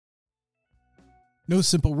No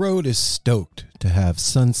Simple Road is stoked to have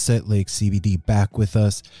Sunset Lake CBD back with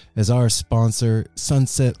us as our sponsor.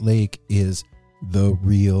 Sunset Lake is the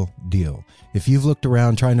real deal. If you've looked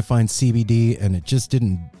around trying to find CBD and it just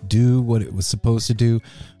didn't do what it was supposed to do,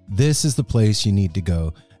 this is the place you need to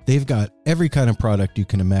go. They've got every kind of product you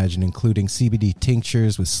can imagine, including CBD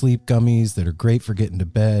tinctures with sleep gummies that are great for getting to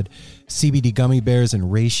bed, CBD gummy bears and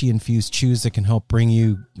reishi-infused chews that can help bring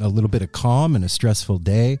you a little bit of calm in a stressful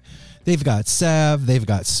day. They've got salve. They've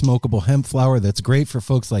got smokable hemp flower that's great for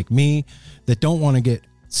folks like me that don't want to get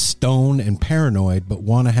stoned and paranoid but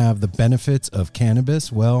want to have the benefits of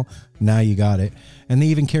cannabis. Well, now you got it. And they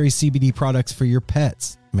even carry CBD products for your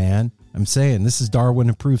pets, man. I'm saying this is Darwin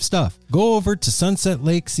approved stuff. Go over to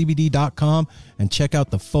sunsetlakecbd.com and check out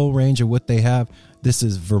the full range of what they have. This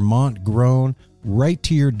is Vermont grown, right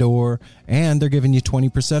to your door, and they're giving you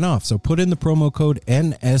 20% off. So put in the promo code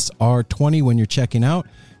NSR20 when you're checking out.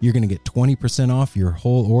 You're going to get 20% off your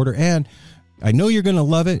whole order. And I know you're going to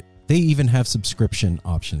love it. They even have subscription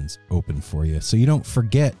options open for you, so you don't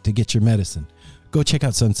forget to get your medicine. Go check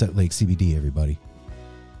out Sunset Lake CBD, everybody.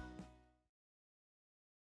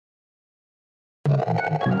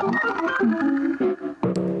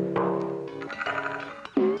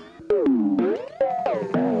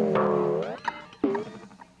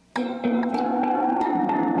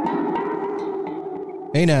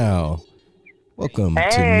 Hey now, welcome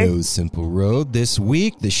to No Simple Road. This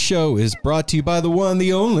week, the show is brought to you by the one,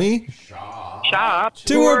 the only Shop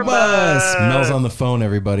Tour Bus. Mel's on the phone,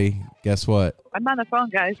 everybody. Guess what? I'm on the phone,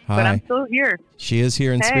 guys, Hi. but I'm still here. She is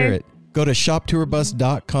here in spirit. Go to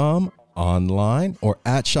shoptourbus.com online or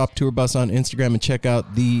at shoptourbus on Instagram and check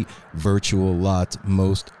out the virtual lot's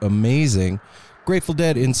most amazing Grateful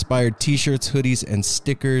Dead inspired t-shirts, hoodies, and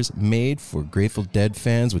stickers made for Grateful Dead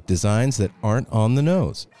fans with designs that aren't on the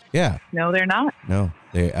nose. Yeah. No, they're not. No,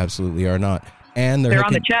 they absolutely are not. And they're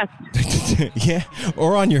on the chest. Yeah,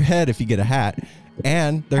 or on your head if you get a hat.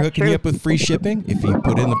 And they're hooking you up with free shipping. If you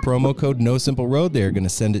put in the promo code No Simple Road, they're going to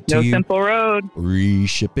send it to you. No Simple Road. Free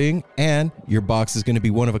shipping. And your box is going to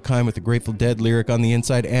be one of a kind with a Grateful Dead lyric on the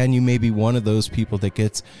inside. And you may be one of those people that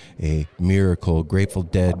gets a miracle Grateful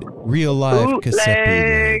Dead real life cassette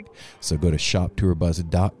bootleg. So go to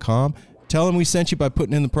shoptourbuzz.com. Tell them we sent you by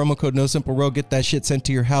putting in the promo code No Simple Road. Get that shit sent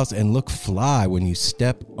to your house and look fly when you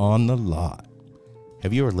step on the lot.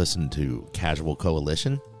 Have you ever listened to Casual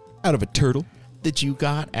Coalition? Out of a turtle. That you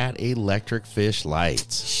got at Electric Fish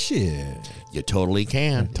Lights. Shit. You totally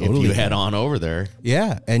can totally if you can. head on over there.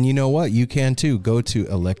 Yeah, and you know what? You can too. Go to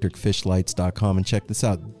electricfishlights.com and check this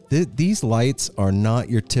out. These lights are not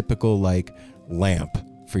your typical like lamp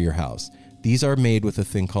for your house. These are made with a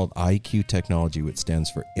thing called IQ technology, which stands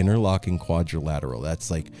for interlocking quadrilateral. That's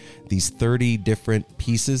like these 30 different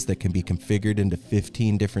pieces that can be configured into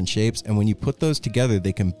 15 different shapes. And when you put those together,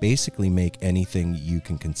 they can basically make anything you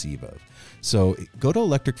can conceive of. So go to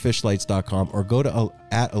electricfishlights.com or go to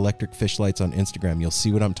at electricfishlights on Instagram. You'll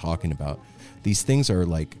see what I'm talking about. These things are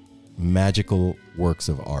like magical works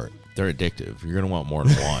of art. They're addictive. You're going to want more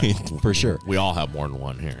than one. For sure. We all have more than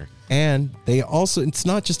one here. And they also, it's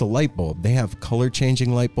not just a light bulb. They have color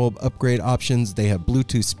changing light bulb upgrade options. They have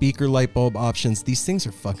Bluetooth speaker light bulb options. These things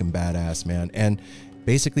are fucking badass, man. And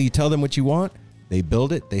basically you tell them what you want. They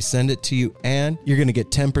build it, they send it to you, and you're going to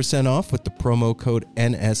get 10% off with the promo code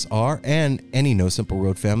NSR. And any No Simple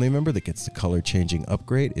Road family member that gets the color-changing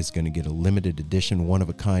upgrade is going to get a limited edition,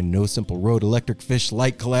 one-of-a-kind No Simple Road Electric Fish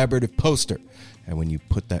Light collaborative poster. And when you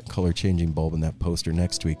put that color-changing bulb and that poster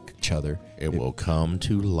next to each other, it will come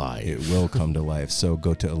to life. It will come to life. So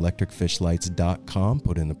go to electricfishlights.com,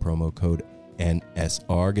 put in the promo code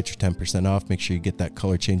NSR, get your 10% off. Make sure you get that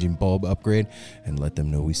color-changing bulb upgrade, and let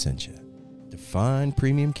them know we sent you. Define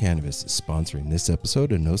Premium Cannabis is sponsoring this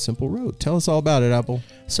episode of No Simple Road. Tell us all about it, Apple.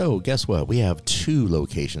 So, guess what? We have 2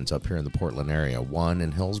 locations up here in the Portland area, one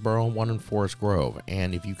in Hillsboro, one in Forest Grove.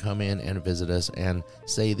 And if you come in and visit us and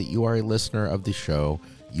say that you are a listener of the show,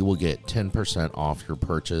 you will get 10% off your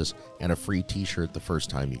purchase and a free t-shirt the first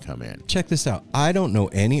time you come in. Check this out. I don't know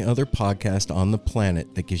any other podcast on the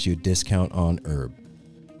planet that gives you a discount on herb.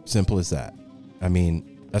 Simple as that. I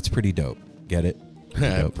mean, that's pretty dope. Get it?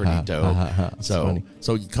 Pretty dope.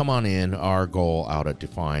 So you come on in. Our goal out at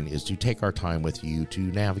Define is to take our time with you to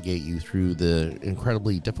navigate you through the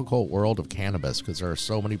incredibly difficult world of cannabis, because there are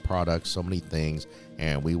so many products, so many things,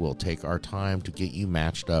 and we will take our time to get you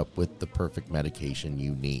matched up with the perfect medication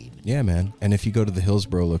you need. Yeah, man. And if you go to the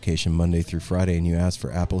Hillsboro location Monday through Friday and you ask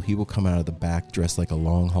for Apple, he will come out of the back dressed like a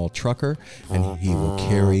long haul trucker, and he will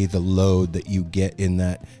carry the load that you get in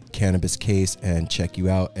that cannabis case and check you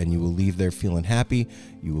out, and you will leave there feeling happy.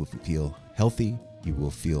 You will feel healthy. You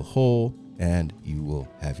will feel whole, and you will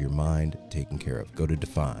have your mind taken care of. Go to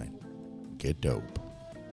Define. Get dope.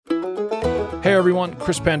 Hey everyone,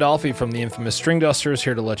 Chris Pandolfi from the infamous String Dusters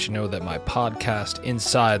here to let you know that my podcast,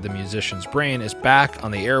 Inside the Musician's Brain, is back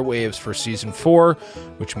on the airwaves for Season 4,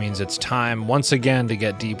 which means it's time once again to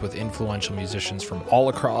get deep with influential musicians from all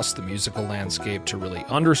across the musical landscape to really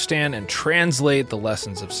understand and translate the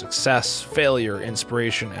lessons of success, failure,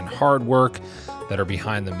 inspiration, and hard work that are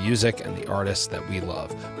behind the music and the artists that we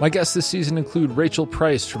love. My guests this season include Rachel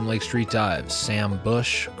Price from Lake Street Dives, Sam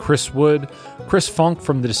Bush, Chris Wood, Chris Funk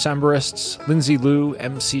from The Decemberists, Lindsay Liu,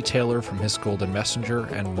 MC Taylor from His Golden Messenger,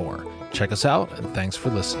 and more. Check us out, and thanks for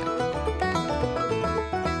listening.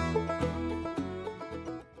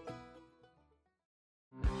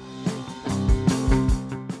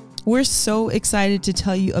 We're so excited to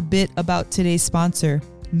tell you a bit about today's sponsor,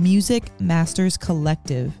 Music Masters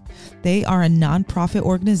Collective. They are a nonprofit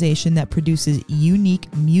organization that produces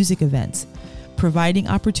unique music events, providing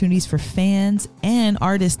opportunities for fans and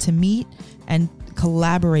artists to meet and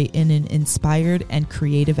collaborate in an inspired and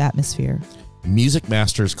creative atmosphere. Music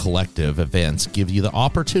Masters Collective events give you the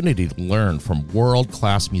opportunity to learn from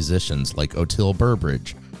world-class musicians like Otil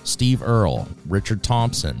Burbridge, Steve Earle, Richard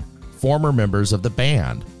Thompson, former members of the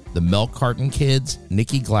band, the Milk Carton Kids,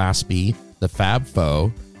 Nikki Glaspie, the Fab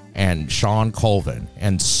Four, and Sean Colvin,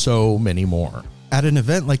 and so many more. At an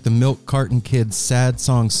event like the Milk Carton Kids Sad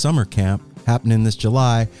Song Summer Camp happening this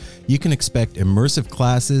July, you can expect immersive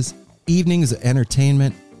classes, evenings of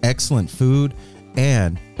entertainment, excellent food,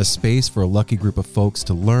 and a space for a lucky group of folks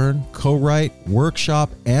to learn, co-write, workshop,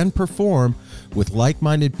 and perform with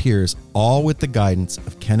like-minded peers, all with the guidance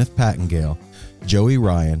of Kenneth Pattengale, Joey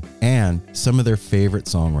Ryan, and some of their favorite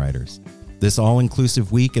songwriters. This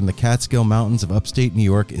all-inclusive week in the Catskill Mountains of upstate New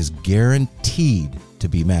York is guaranteed to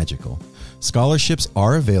be magical. Scholarships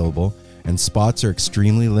are available and spots are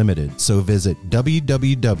extremely limited, so visit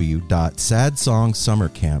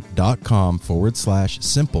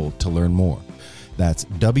www.sadsongsummercamp.com/simple to learn more. That's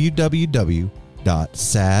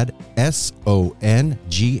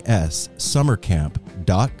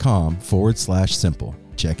www.sadsongsummercamp.com/simple.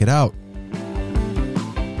 Check it out.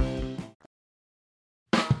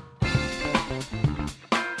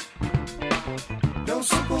 No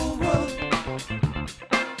simple road.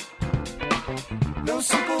 No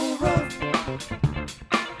simple road.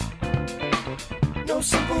 No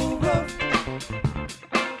simple road.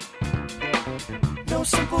 No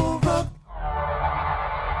simple road.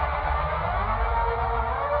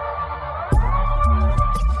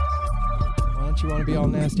 Why don't you want to be all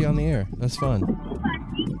nasty on the air? That's fun.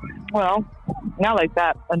 Well, not like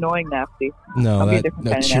that. Annoying nasty. No, I'll be a that different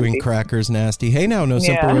no kind of chewing nasty. crackers nasty. Hey now, No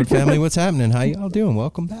Simple Yeah. Road family, what's happening? How y'all doing?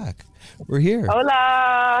 Welcome back. We're here.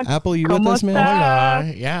 Hola. Apple, you with ¿Cómo us, man?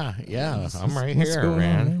 estás? Yeah, I'm right What's here, going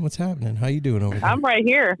on, man. What's happening? How you doing over there? I'm right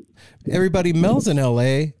here. Everybody, Mel's in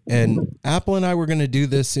LA, and Apple and I were going to do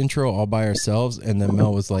this intro all by ourselves, and then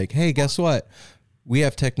Mel was like, hey, guess what? We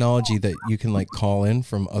have technology that you can like call in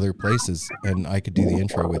from other places, and I could do the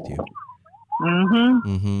intro with you. Mm-hmm.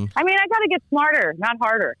 Mm-hmm. I mean, I got to get smarter, not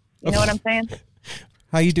harder. You know what I'm saying?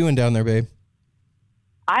 How you doing down there, babe?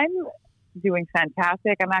 I'm doing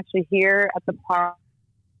fantastic. I'm actually here at the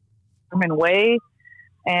Parkman Way,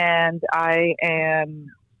 and I am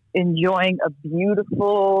enjoying a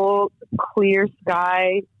beautiful, clear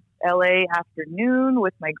sky LA afternoon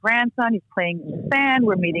with my grandson. He's playing in the sand.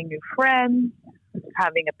 We're meeting new friends,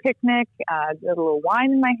 having a picnic, got a little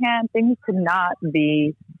wine in my hand. Things could not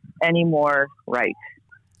be any more right.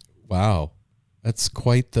 Wow, that's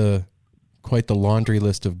quite the laundry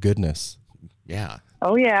list of goodness. Yeah.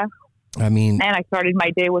 Oh, yeah. I mean, And I started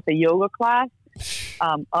my day with a yoga class,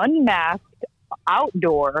 unmasked,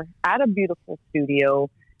 outdoor, at a beautiful studio.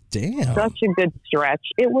 damn, Such a good stretch.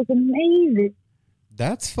 It was amazing.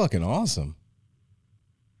 that's fucking awesome.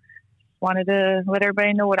 Wanted to let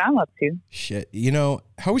everybody know what I'm up to. Shit,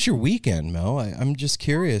 how was your weekend, Mel? I'm just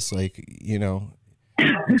curious,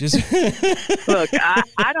 just Look,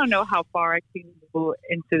 I don't know how far I can go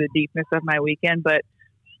into the deepness of my weekend, but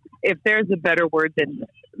if there's a better word than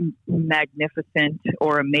magnificent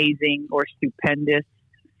or amazing or stupendous,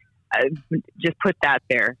 just put that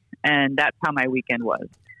there. And that's how my weekend was.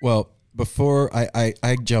 Well, before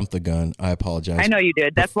I jumped the gun, I apologize. I know you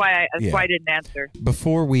did. That's why I didn't answer.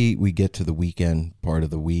 Before we get to the weekend part of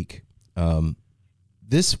the week,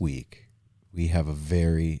 this week we have a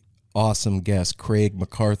very awesome guest, Craig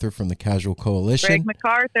MacArthur from the Casual Coalition. Craig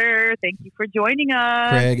MacArthur, thank you for joining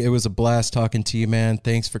us. Craig, it was a blast talking to you, man.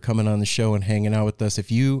 Thanks for coming on the show and hanging out with us.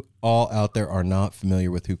 If you all out there are not familiar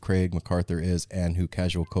with who Craig MacArthur is and who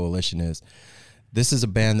Casual Coalition is, This is a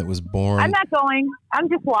band that was born. I'm not going. I'm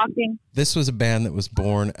just walking. This was a band that was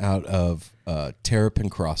born out of Terrapin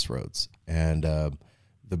Crossroads and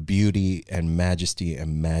the beauty and majesty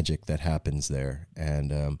and magic that happens there.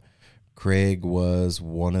 And Craig was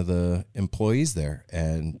one of the employees there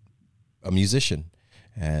and a musician.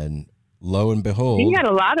 And lo and behold, he had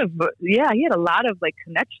a lot of like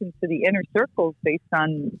connections to the inner circles based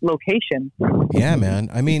on location. Yeah, man.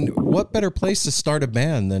 I mean, what better place to start a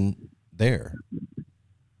band than there?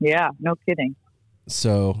 Yeah, no kidding.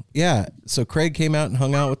 So yeah, so Craig came out and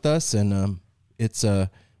hung out with us, and it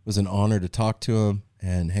was an honor to talk to him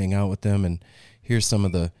and hang out with them, and here's some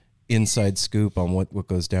of the inside scoop on what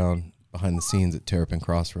goes down behind the scenes at Terrapin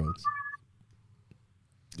Crossroads.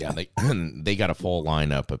 Yeah, they got a full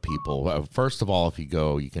lineup of people. First of all, if you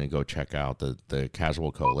go, you can go check out the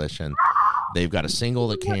Casual Coalition. They've got a single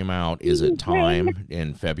that came out, Is It Time,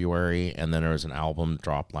 in February, and then there was an album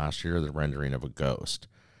dropped last year, The Rendering of a Ghost.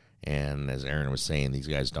 And as Aaron was saying, these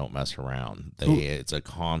guys don't mess around. It's a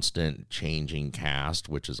constant changing cast,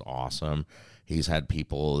 which is awesome. He's had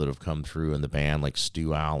people that have come through in the band like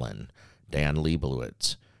Stu Allen, Dan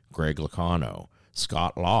Leibowitz, Greg Lacano,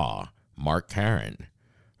 Scott Law, Mark Karen,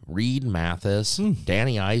 Reed Mathis,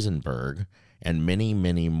 Danny Eisenberg, and many,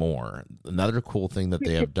 many more. Another cool thing that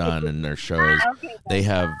they have done in their shows, they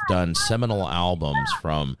have done seminal albums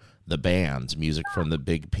from the bands, music from the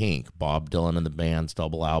Big Pink, Bob Dylan and the Band's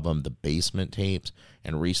double album, The Basement Tapes,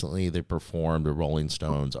 and recently they performed the Rolling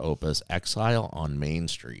Stones' opus Exile on Main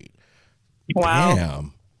Street. Wow.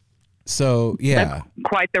 Damn. So, yeah. That's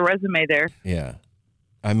quite the resume there. Yeah.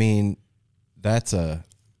 I mean, that's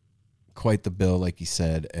quite the bill, like you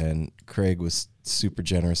said, and Craig was super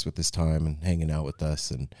generous with his time and hanging out with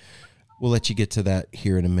us, and we'll let you get to that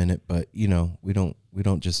here in a minute, but we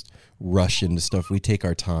don't just rush into stuff. We take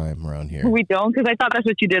our time around here. We don't, because I thought that's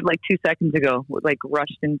what you did like 2 seconds ago, like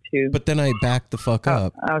rushed into. But then I backed the fuck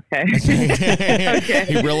up. Okay. Okay.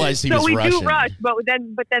 He realized he was rushing. So we do rush, but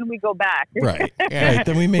then we go back. Right. Yeah. Right.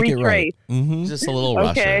 Then we make it right. Mm-hmm. Just a little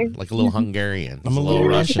Russian, like a little Hungarian. I'm a little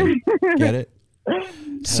Russian. Get it?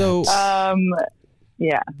 So,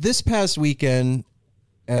 yeah. This past weekend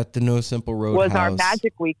at the No Simple Road was House, our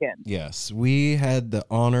magic weekend. Yes, we had the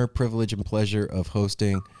honor, privilege, and pleasure of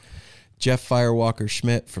hosting Jeff Firewalker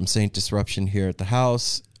Schmidt from Saint Disruption here at the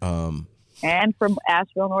house. And from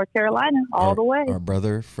Asheville, North Carolina, all the way. Our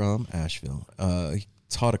brother from Asheville. He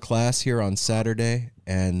taught a class here on Saturday,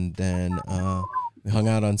 and then we hung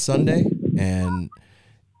out on Sunday, and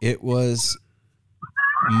it was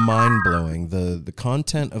mind-blowing. The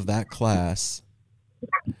content of that class,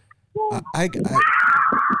 I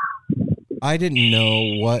didn't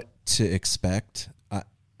know what to expect. I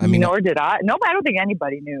mean, nor did I. No, I don't think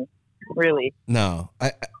anybody knew, really. No,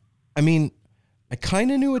 I mean, I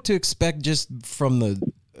kind of knew what to expect just from the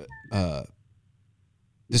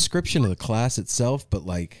description of the class itself, but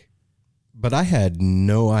I had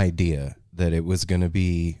no idea that it was going to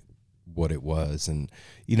be what it was. And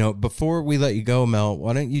before we let you go, Mel,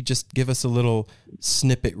 why don't you just give us a little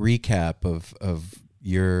snippet recap of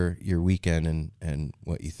your weekend and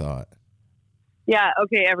what you thought? Yeah.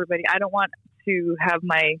 Okay, everybody. I don't want to have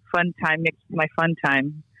my fun time mix with my fun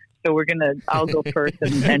time. So I'll go first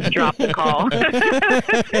and drop the call.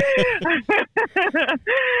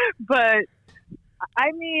 But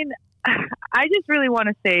I mean, I just really want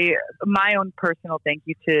to say my own personal thank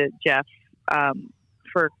you to Jeff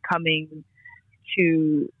for coming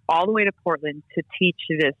all the way to Portland to teach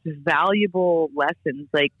this valuable lessons.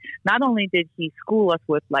 Like, not only did he school us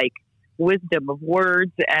with wisdom of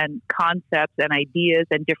words and concepts and ideas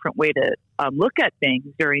and different way to look at things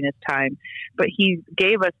during this time, but he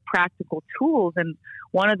gave us practical tools. And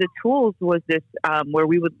one of the tools was this, where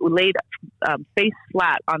we would lay face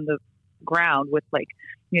flat on the ground with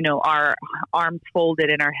our arms folded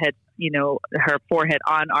and our head, her forehead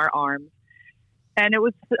on our arms. And it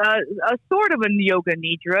was a sort of a yoga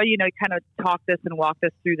nidra, he kind of talked us and walked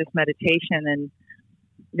us through this meditation. And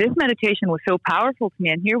this meditation was so powerful to me.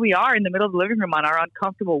 And here we are in the middle of the living room on our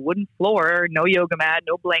uncomfortable wooden floor, no yoga mat,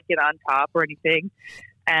 no blanket on top or anything.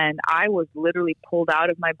 And I was literally pulled out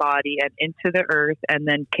of my body and into the earth, and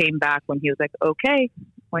then came back when he was like, okay,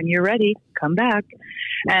 when you're ready, come back.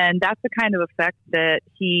 And that's the kind of effect that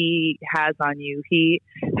he has on you. He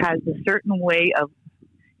has a certain way of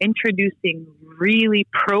introducing really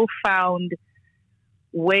profound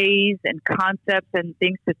ways and concepts and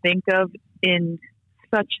things to think of in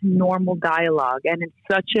such normal dialogue and in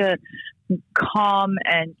such a calm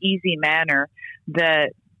and easy manner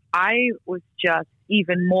that I was just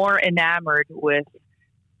even more enamored with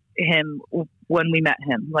him when we met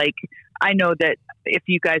him. I know that if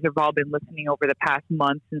you guys have all been listening over the past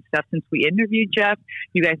months and stuff since we interviewed Jeff,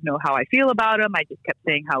 you guys know how I feel about him. I just kept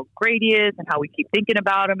saying how great he is and how we keep thinking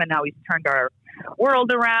about him and how he's turned our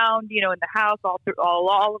world around, you know, in the house,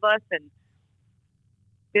 all of us. And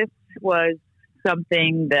this was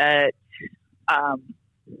something that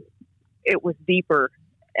it was deeper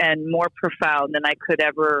and more profound than I could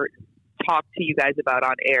ever talk to you guys about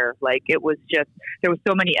on air. Like, it was just, there was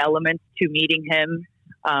so many elements to meeting him.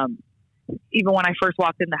 Even when I first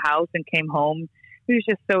walked in the house and came home, it was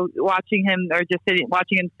just so watching him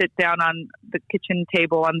sit down on the kitchen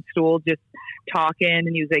table on the stool, just talking, and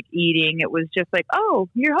he was like eating. It was just like, oh,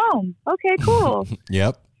 you're home. Okay, cool.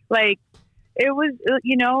 Yep. Like, it was,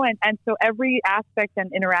 you know, and so every aspect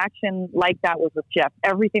and interaction like that was with Jeff.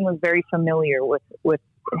 Everything was very familiar with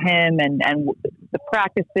him and the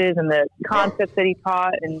practices and the concepts that he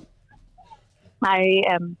taught. And I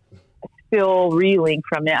am still reeling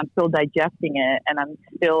from it. I'm still digesting it, and I'm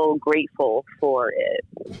still grateful for it.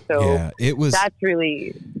 So yeah, that's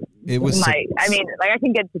really I mean, like, I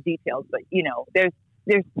can get into details, but you know, there's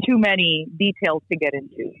too many details to get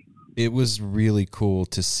into. It was really cool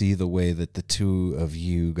to see the way that the two of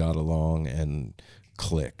you got along and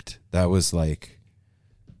clicked. That was like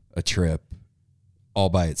a trip all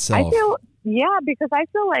by itself. Because I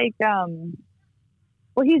feel like,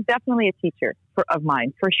 well, he's definitely a teacher of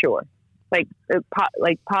mine, for sure. Like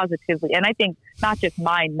positively. And I think not just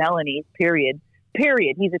mine, Melanie's, period.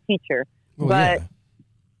 He's a teacher. Well, but,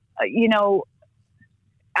 you know,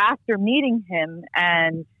 after meeting him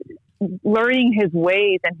and learning his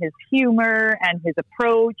ways and his humor and his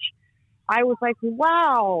approach, I was like,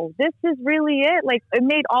 wow, this is really it. Like, it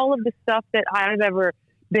made all of the stuff that I've ever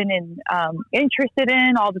been interested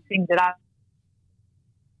in, all the things that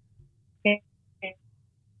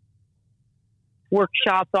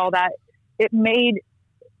workshops, all that. It made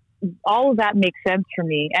all of that make sense for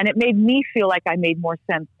me, and it made me feel like I made more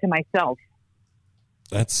sense to myself.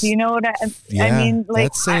 That's, you know what I mean? Like,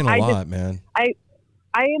 that's saying a lot, man.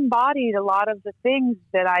 I embodied a lot of the things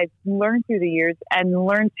that I've learned through the years and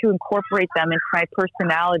learned to incorporate them into my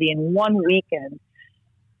personality in one weekend.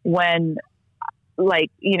 When, like,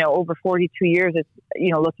 you know, over 42 years, it's,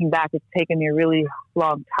 you know, looking back, it's taken me a really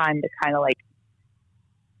long time to kind of like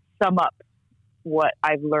sum up what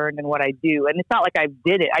I've learned and what I do. And it's not like I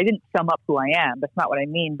did it. I didn't sum up who I am. That's not what I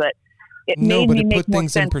mean. But it made me make more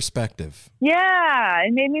sense. Things in perspective. Yeah.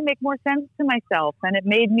 It made me make more sense to myself. And it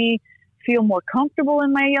made me feel more comfortable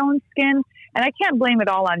in my own skin. And I can't blame it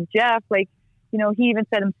all on Jeff. Like, you know, he even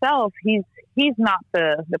said himself, he's not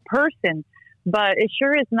the person, but it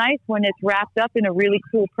sure is nice when it's wrapped up in a really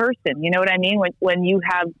cool person. You know what I mean? When you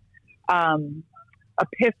have,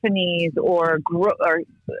 epiphanies or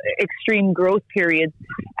extreme growth periods,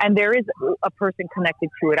 and there is a person connected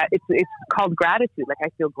to it. It's called gratitude. Like, I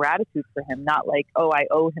feel gratitude for him, not like, oh, I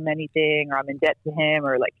owe him anything, or I'm in debt to him,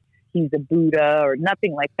 or like he's a Buddha, or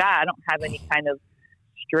nothing like that. I don't have any kind of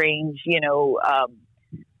strange, you know,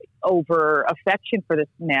 over affection for this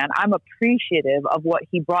man. I'm appreciative of what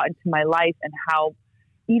he brought into my life and how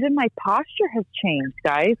even my posture has changed,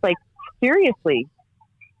 guys. Like, seriously,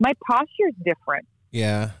 my posture is different.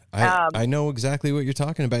 Yeah, I know exactly what you're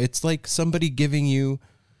talking about. It's like somebody giving you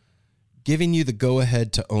the go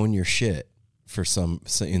ahead to own your shit for some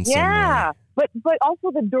way. But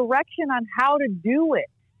also the direction on how to do it.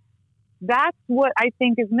 That's what I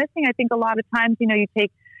think is missing. I think a lot of times, you know, you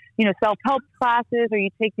take, you know, self-help classes, or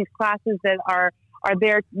you take these classes that are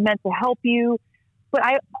there meant to help you. But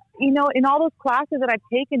you know, in all those classes that I've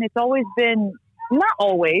taken, it's always been, not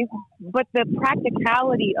always, but the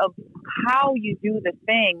practicality of how you do the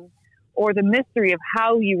thing, or the mystery of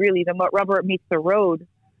how you really, the rubber meets the road,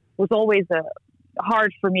 was always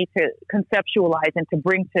hard for me to conceptualize and to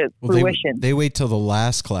bring to fruition. They wait till the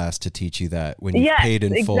last class to teach you that when you paid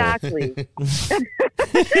in full. Exactly.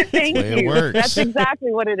 Thank you. That's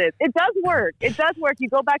exactly what it is. It does work. It does work. You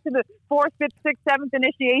go back to the 4th, 5th, 6th, 7th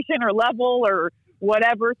initiation or level or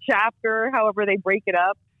whatever chapter, however they break it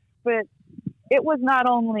up. But it was not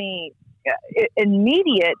only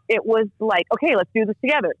immediate, it was like, okay, let's do this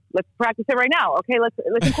together. Let's practice it right now. Okay, let's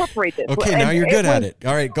incorporate this. Okay, now you're good at it.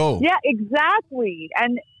 All right, go. Yeah, exactly.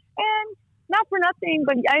 And not for nothing,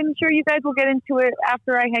 but I'm sure you guys will get into it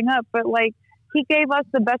after I hang up, but like, he gave us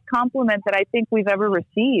the best compliment that I think we've ever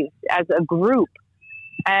received as a group.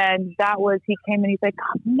 And that was, he came and he's like,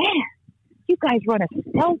 oh, man, you guys run a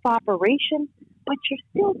stealth operation, but you're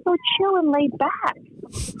still so chill and laid back.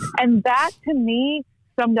 And that, to me,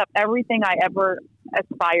 summed up everything I ever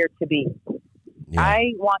aspired to be. Yeah.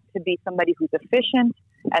 I want to be somebody who's efficient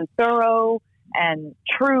and thorough and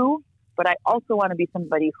true, but I also want to be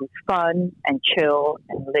somebody who's fun and chill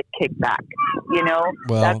and kick back. You know,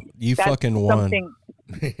 Well, you fucking won. Something,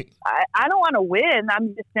 I don't want to win. I'm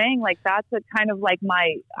just saying, like, that's a kind of like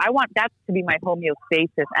I want that to be my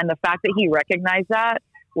homeostasis. And the fact that he recognized that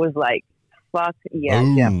was like, fuck yeah,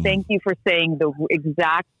 Jeff. Thank you for saying the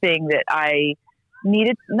exact thing that I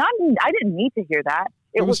needed. I didn't need to hear that.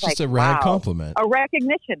 It was just like, a rad wow, compliment. A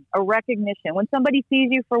recognition. When somebody sees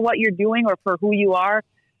you for what you're doing or for who you are,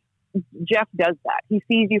 Jeff does that. He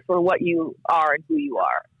sees you for what you are and who you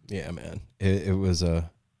are. Yeah, man. It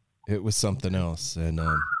was something else, and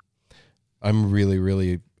I'm really,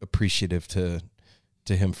 really appreciative to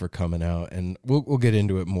him for coming out, and we'll get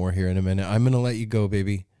into it more here in a minute. I'm gonna let you go,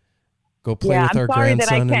 baby. Go play with our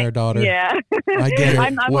grandson and our daughter. Yeah, I get it.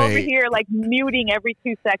 I'm over here like muting every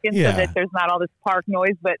 2 seconds so that there's not all this park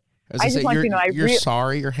noise. But I just want you to know, you're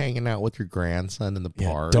sorry you're hanging out with your grandson in the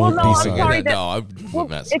park. Don't well, no, be I'm sorry.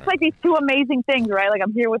 It's like these two amazing things, right? Like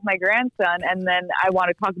I'm here with my grandson, and then I want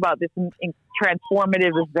to talk about this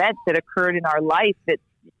transformative event that occurred in our life that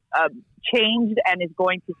changed and is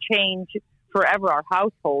going to change forever our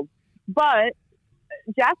household. But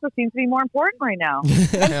Jasper seems to be more important right now.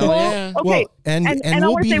 Hell yeah. Okay, well, and I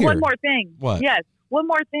we'll want to be say here. one more thing. What? Yes, one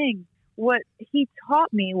more thing. What he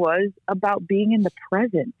taught me was about being in the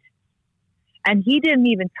present. And he didn't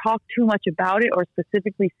even talk too much about it or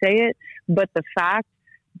specifically say it, but the fact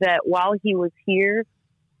that while he was here,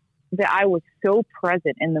 that I was so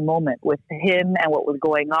present in the moment with him and what was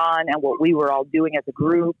going on and what we were all doing as a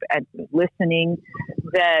group and listening,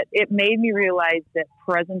 that it made me realize that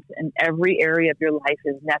presence in every area of your life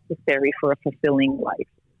is necessary for a fulfilling life.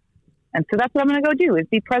 And so that's what I'm going to go do, is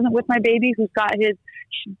be present with my baby who's got his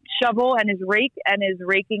shovel and his rake and is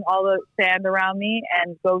raking all the sand around me,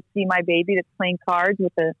 and go see my baby that's playing cards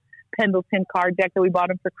with a Pendleton card deck that we bought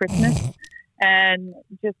him for Christmas, and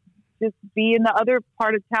just be in the other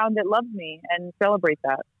part of town that loves me and celebrate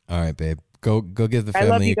that. All right, babe. Go give the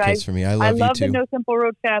family a kiss for me. I love you too. the No Simple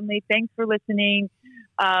Road family. Thanks for listening.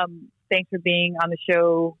 Thanks for being on the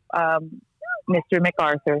show, Mr.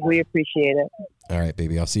 MacArthur. We appreciate it. All right,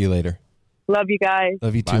 baby. I'll see you later. Love you guys.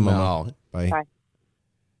 Love you too, Bye, Mom. Mel. Bye. Bye.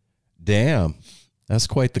 Damn. That's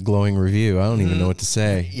quite the glowing review. I don't even know what to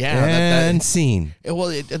say. Yeah, and scene.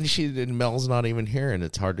 And Mel's not even here, and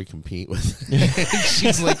it's hard to compete with.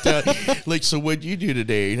 She's like, so what'd you do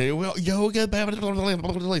today? Well, yoga,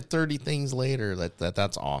 like 30 things later.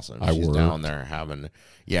 That's awesome. She's down there having,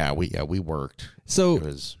 we worked. So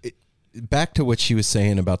back to what she was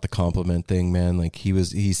saying about the compliment thing, man. Like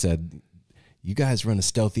he said, you guys run a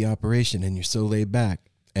stealthy operation and you're so laid back.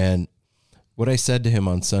 And what I said to him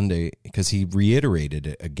on Sunday, because he reiterated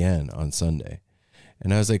it again on Sunday,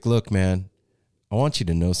 and I was like, look, man, I want you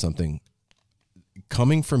to know something.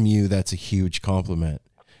 Coming from you, that's a huge compliment.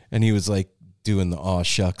 And he was like doing the aw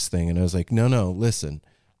shucks thing. And I was like, no, listen,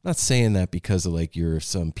 I'm not saying that because of like you're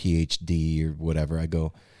some PhD or whatever. I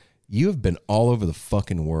go, you have been all over the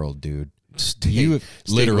fucking world, dude. You have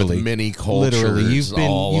literally with many cultures. Literally, you've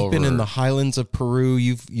been in over. the highlands of Peru.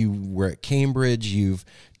 You were at Cambridge. You've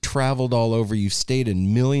traveled all over. You've stayed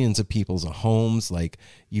in millions of people's homes. Like,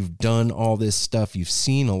 you've done all this stuff. You've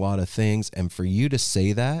seen a lot of things. And for you to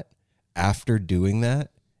say that after doing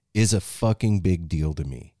that is a fucking big deal to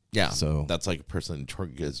me. Yeah, so that's like a person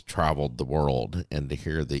has traveled the world, and to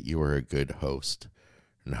hear that you are a good host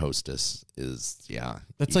and hostess is,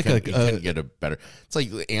 that's you like couldn't get a better. It's like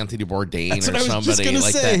Anthony Bourdain or somebody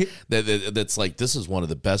like that. That's like, this is one of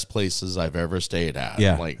the best places I've ever stayed at.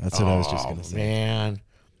 Yeah, like, that's what I was just gonna say. Man,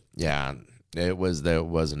 yeah, that was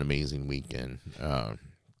an amazing weekend.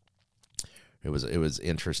 It was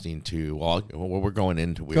interesting to. Well, we're going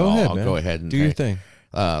into. I'll go ahead and do your thing.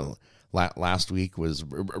 Last week was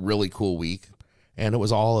a really cool week, and it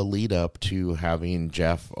was all a lead up to having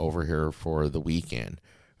Jeff over here for the weekend.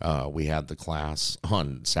 We had the class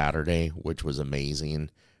on Saturday, which was amazing.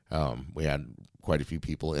 We had quite a few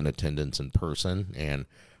people in attendance in person, and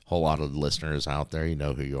a whole lot of listeners out there, you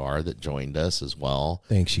know who you are, that joined us as well.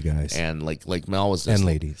 Thanks, you guys. And like Mel was just, and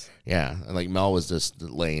ladies. Yeah, and like Mel was just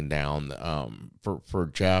laying down for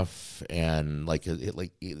Jeff, and like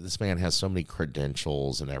this man has so many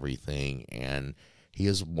credentials and everything, and he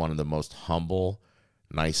is one of the most humble,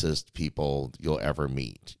 nicest people you'll ever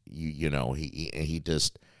meet. You know,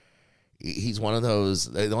 he's one of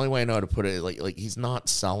those. The only way I know how to put it, like he's not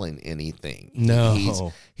selling anything.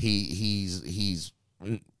 No, he's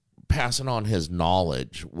passing on his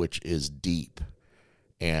knowledge, which is deep,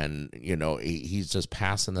 and you know he's just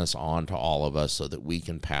passing this on to all of us so that we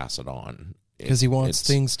can pass it on because he wants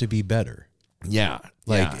things to be better. Yeah,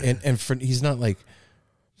 like and he's not like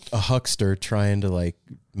a huckster trying to like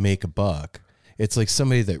make a buck. It's like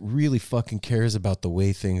somebody that really fucking cares about the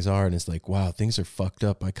way things are and is like, wow, things are fucked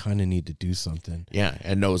up. I kind of need to do something. Yeah,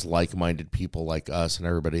 and knows like-minded people like us and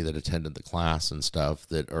everybody that attended the class and stuff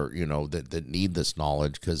that are, you know, that need this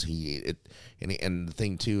knowledge, because and the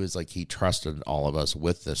thing too is like he trusted all of us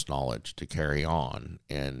with this knowledge to carry on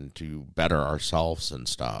and to better ourselves and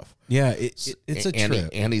stuff. Yeah, it's a trip.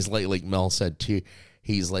 And he's like Mel said too.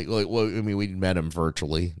 He's like, well, I mean, we met him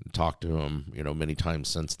virtually, talked to him, you know, many times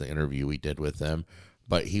since the interview we did with him.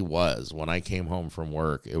 But when I came home from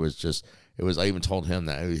work, I even told him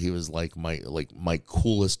that he was like my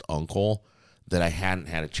coolest uncle that I hadn't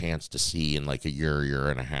had a chance to see in like a year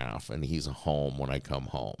and a half. And he's home when I come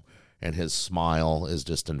home. And his smile is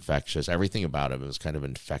just infectious. Everything about him is kind of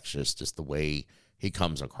infectious, just the way he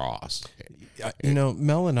comes across. You know,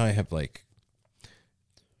 Mel and I have like,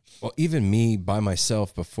 well, even me by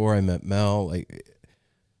myself before I met Mel, like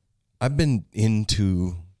I've been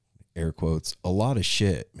into, air quotes, a lot of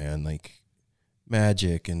shit, man, like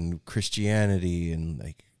magic and Christianity and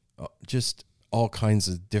like just all kinds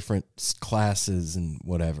of different classes and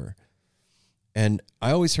whatever. And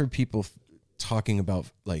I always heard people talking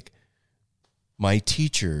about like my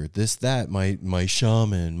teacher, this, that, my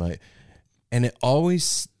shaman, and it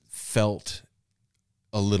always felt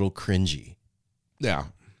a little cringy. Yeah.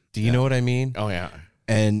 Do you know what I mean? Oh, yeah.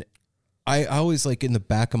 And I always, like, in the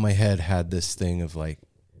back of my head had this thing of, like,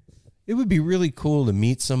 it would be really cool to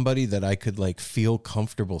meet somebody that I could, like, feel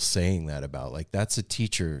comfortable saying that about. Like, that's a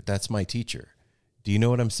teacher. That's my teacher. Do you know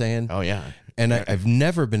what I'm saying? Oh, yeah. And I've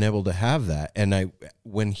never been able to have that. And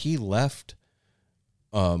when he left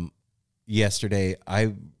yesterday,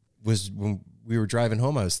 when we were driving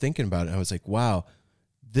home, I was thinking about it. I was like, wow.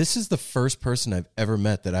 This is the first person I've ever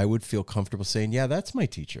met that I would feel comfortable saying, yeah, that's my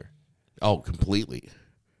teacher. Oh, completely.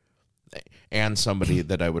 And somebody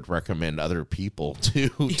that I would recommend other people to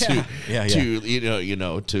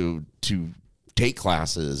take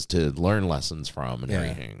classes, to learn lessons from and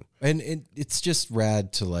everything. And it's just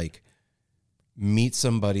rad to like meet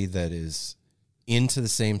somebody that is into the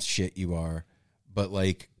same shit you are, but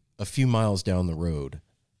like a few miles down the road.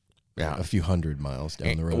 Yeah, a few 100 miles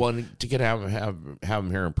down the road. Well, to have him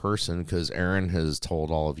here in person, because Aaron has told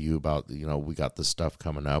all of you about, you know, we got this stuff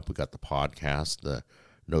coming up. We got the podcast, the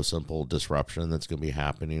No Simple Disruption that's going to be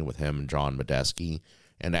happening with him and John Medeski,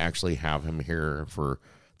 and to actually have him here for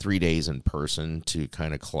 3 days in person to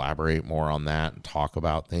kind of collaborate more on that and talk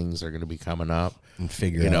about things that are going to be coming up and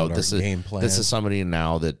figure out our game plan. This is somebody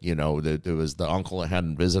now that, you know, that it was the uncle that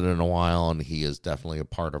hadn't visited in a while, and he is definitely a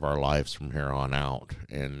part of our lives from here on out.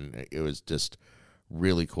 And it was just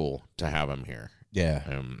really cool to have him here. Yeah.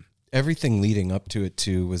 Everything leading up to it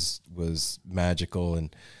too was magical,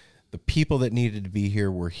 and the people that needed to be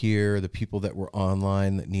here were here. The people that were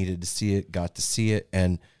online that needed to see it got to see it.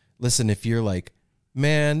 And listen, if you're like,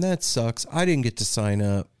 man, that sucks, I didn't get to sign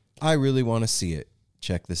up, I really want to see it,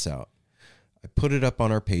 check this out. I put it up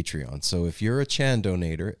on our Patreon. So if you're a Chan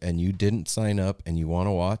donator and you didn't sign up and you want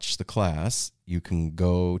to watch the class, you can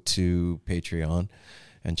go to Patreon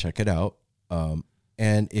and check it out.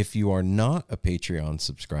 And if you are not a Patreon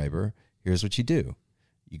subscriber, here's what you do.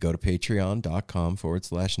 You go to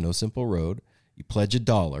patreon.com/No Simple Road. You pledge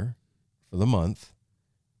 $1 for the month.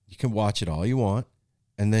 You can watch it all you want.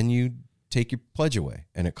 And then you take your pledge away,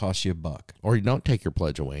 and it costs you $1. Or you don't take your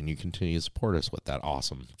pledge away, and you continue to support us with that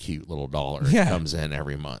awesome, cute little dollar that comes in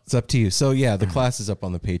every month. It's up to you. So yeah, the class is up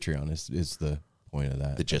on the Patreon. Is the point of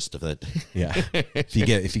that? The gist of it. Yeah, if you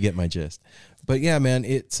get my gist. But yeah, man,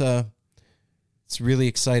 it's really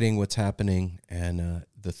exciting what's happening, and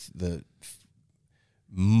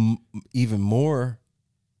even more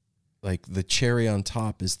like the cherry on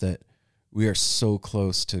top is that we are so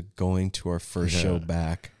close to going to our first show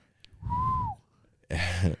back.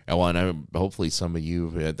 And hopefully some of you,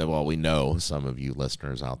 we know some of you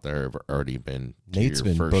listeners out there have already been to Nate's your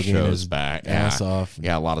been first booging shows his back. ass off.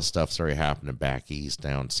 Yeah, a lot of stuff's already happening back east,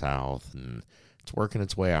 down south, and it's working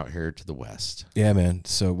its way out here to the west. Yeah, man.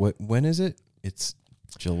 So when is it? It's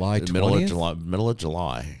July 20th? Middle of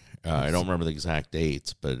July. I don't remember the exact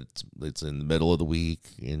dates, but it's in the middle of the week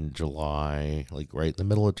in July, like right in the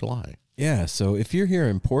middle of July. Yeah, so if you're here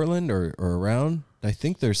in Portland or around, I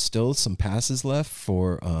think there's still some passes left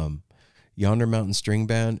for Yonder Mountain String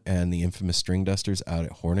Band and the infamous String Dusters out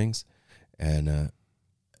at Hornings. And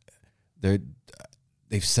they've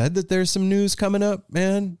said that there's some news coming up,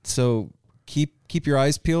 man. So keep your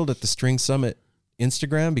eyes peeled at the String Summit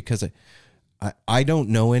Instagram, because I don't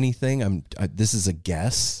know anything. This is a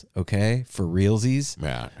guess, okay, for realsies.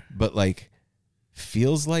 Yeah. But like,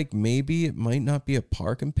 feels like maybe it might not be a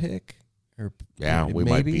park and pick, Or Yeah, we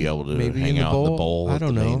might be able to maybe hang in out in the bowl I at the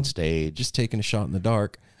don't know. main stage. Just taking a shot in the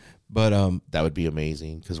dark. But that would be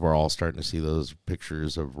amazing because we're all starting to see those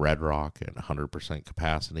pictures of Red Rock at 100%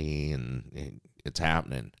 capacity, and it's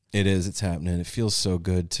happening. it is. It's happening. It feels so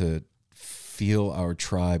good to feel our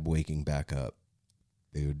tribe waking back up,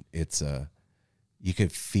 dude. It's you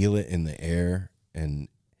could feel it in the air, and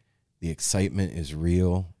the excitement is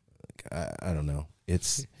real. I don't know.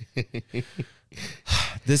 It's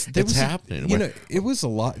It's happening. You know, it was a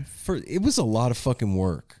lot of fucking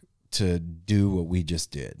work to do what we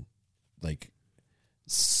just did, like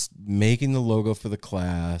making the logo for the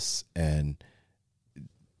class and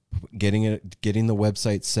getting the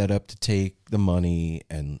website set up to take the money,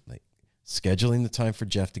 and like scheduling the time for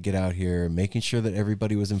Jeff to get out here, making sure that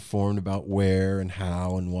everybody was informed about where and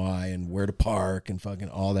how and why and where to park and fucking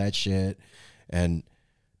all that shit. And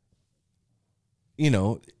you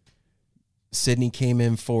know, Sydney came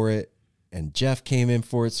in for it and Jeff came in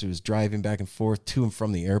for it, so he was driving back and forth to and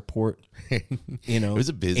from the airport. You know, it was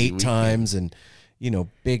a busy 8 weekend. times, and you know,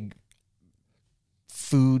 big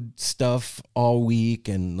food stuff all week,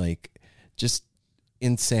 and like just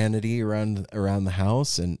insanity around the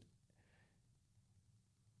house. And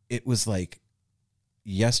it was like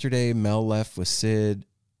yesterday Mel left with Sid,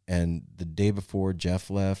 and the day before Jeff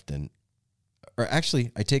left, or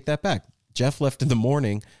actually I take that back. Jeff left in the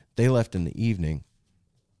morning, they left in the evening.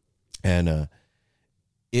 And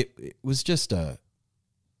it was just like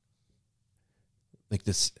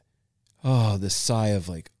this sigh of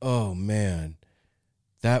like, oh man,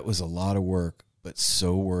 that was a lot of work, but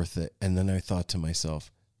so worth it. And then I thought to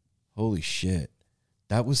myself, holy shit,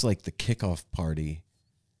 that was like the kickoff party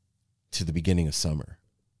to the beginning of summer.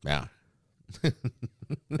 Yeah.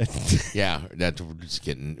 Yeah,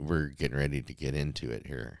 we're getting ready to get into it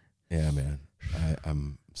here. Yeah, man.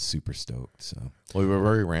 I'm super stoked. So we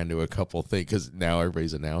already ran to a couple things because now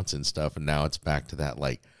everybody's announcing stuff, and now it's back to that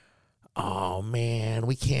like, oh man,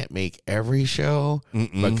 we can't make every show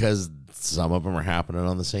because some of them are happening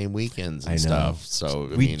on the same weekends and stuff. So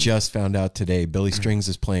we just found out today Billy Strings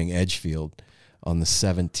is playing Edgefield on the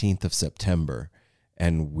 17th of September,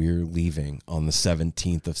 and we're leaving on the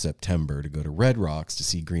 17th of September to go to Red Rocks to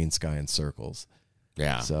see Green Sky and Circles.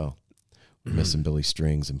 Yeah. So we're missing Billy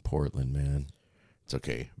Strings in Portland, man. It's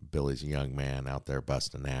okay. Billy's a young man out there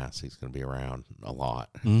busting ass. He's going to be around a lot.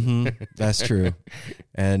 That's true.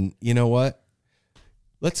 And you know what?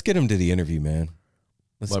 Let's get him to the interview, man.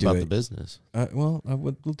 Let's What do about it. the business? We'll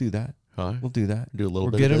do that. Huh? We'll do that. Do a little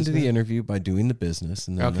We'll bit get of him to business? the interview by doing the business,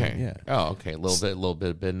 and then Okay. yeah. Oh, okay. A little bit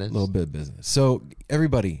of business. A little bit of business. So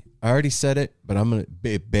everybody, I already said it, but I'm gonna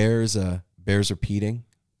bears repeating.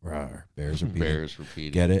 Rawr, bears repeating. Bears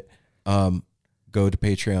repeating. Get it? Go to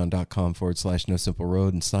patreon.com/No Simple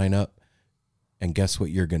Road and sign up. And guess what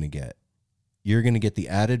you're gonna get? You're gonna get the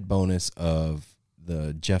added bonus of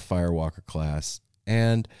the Jeff Firewalker class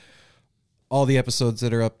and all the episodes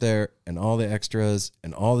that are up there and all the extras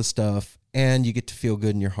and all the stuff. And you get to feel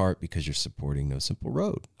good in your heart because you're supporting No Simple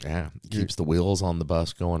Road. Yeah, keeps the wheels on the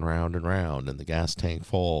bus going round and round and the gas tank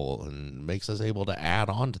full, and makes us able to add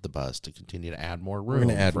on to the bus to continue to add more room. We're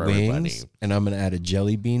going to add for wings, everybody. and I'm going to add a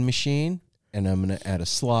jelly bean machine, and I'm going to add a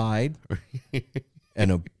slide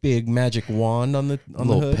and a big magic wand on the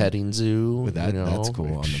little hood. petting zoo. With that- that's cool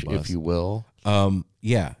on the bus. if you will.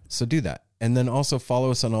 Yeah, so do that. And then also follow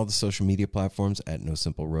us on all the social media platforms at No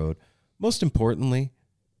Simple Road. Most importantly,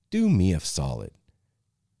 do me a solid.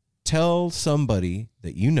 Tell somebody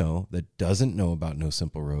that you know that doesn't know about No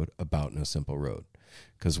Simple Road about No Simple Road.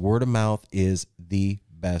 Because word of mouth is the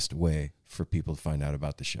best way for people to find out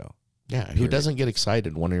about the show. Yeah, who doesn't get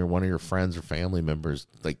excited when one of your friends or family members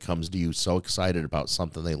like comes to you so excited about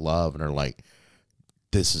something they love and are like,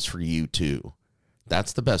 "This is for you too."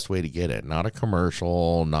 That's the best way to get it. Not a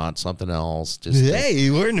commercial, not something else. Just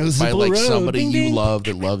we're No by Simple like Road. somebody Ding, you ding. love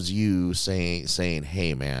that loves you saying,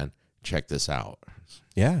 "Hey man, check this out."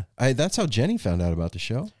 Yeah, that's how Jenny found out about the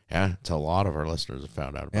show. Yeah, it's a lot of our listeners have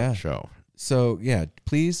found out about Yeah. the show. So yeah,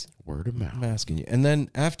 please, Word of mouth. I'm asking you. And then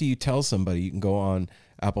after you tell somebody, you can go on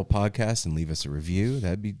Apple Podcasts and leave us a review.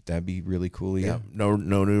 That'd be really cool. Yeah, Yeah. no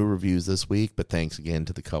new reviews this week, but thanks again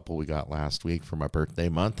to the couple we got last week for my birthday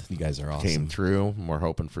month. You guys are awesome. Came through, and we're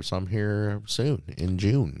hoping for some here soon in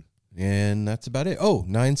June. And that's about it. Oh,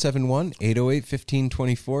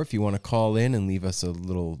 971-808-1524. If you want to call in and leave us a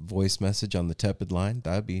little voice message on the tepid line,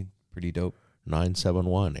 that'd be pretty dope.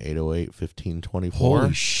 971-808-1524.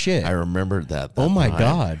 Holy shit. I remembered that. Oh my time.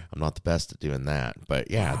 God. I'm not the best at doing that, but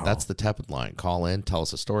yeah, Wow. that's the tepid line. Call in, tell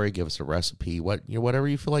us a story, give us a recipe, whatever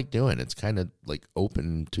you feel like doing. It's kind of like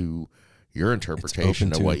open to your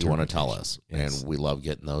interpretation to of what you want to tell interpretation. us, Yes. and we love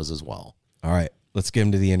getting those as well. All right, let's get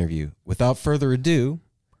into the interview. Without further ado,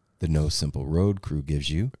 the No Simple Road crew gives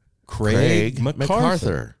you Craig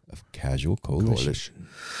MacArthur of Casual Coalition.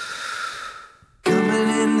 Coming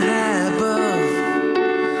in high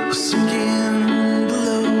above, sinking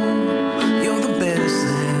below. You're the best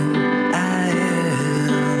thing I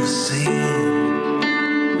ever seen.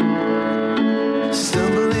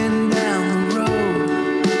 Stumbling down the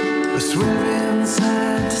road, swerving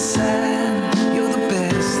side to side. You're the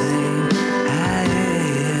best thing I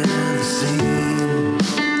ever seen.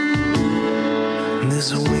 And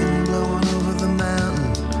there's a wind blowing over the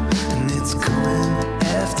mountain, and it's coming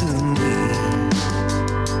after me.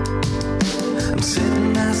 I'm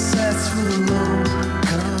setting my sights for the low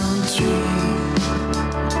country.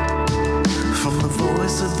 From the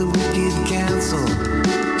voice of the wicked council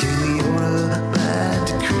came the order by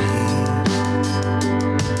decree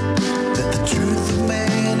that the truth of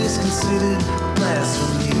man is considered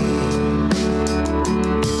blasphemy.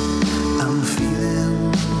 I'm feeling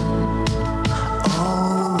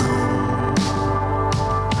all alone,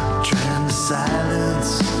 trying to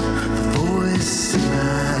silence the voice in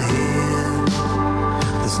my head.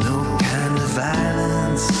 There's no kind of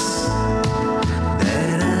violence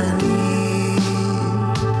that I need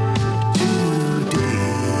today.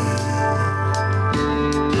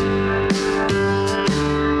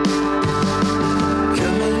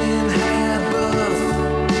 Coming in high above,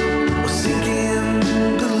 or sinking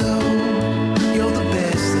below. You're the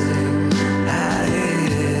best thing I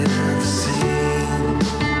ever seen.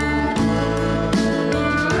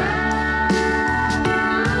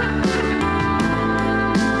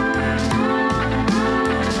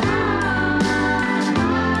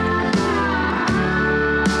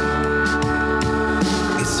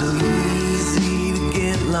 It's so easy to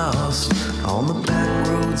get lost on the back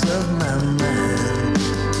roads of my mind.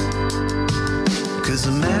 'Cause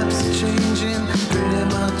the maps are changing pretty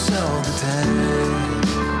much all the time.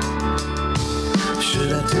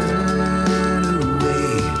 Should I turn away?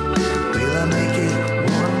 Will I make it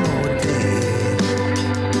one more day?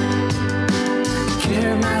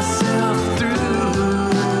 Carry myself through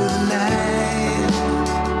the night.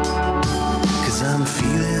 'Cause I'm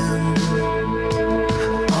feeling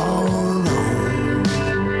all alone,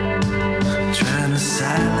 trying to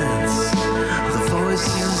silence the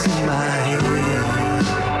voices in my head.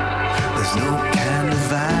 There's no kind of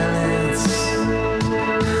violence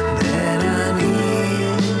that I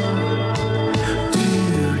need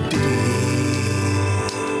today.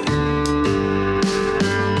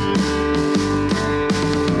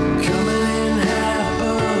 Coming in high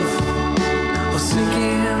above, or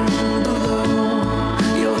sinking below.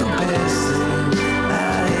 You're the best thing I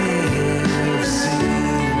ever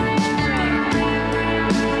seen.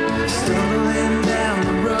 Stumbling down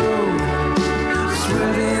the road,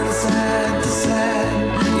 swerving side to side.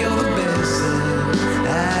 You're the best thing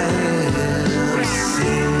I ever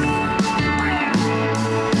seen.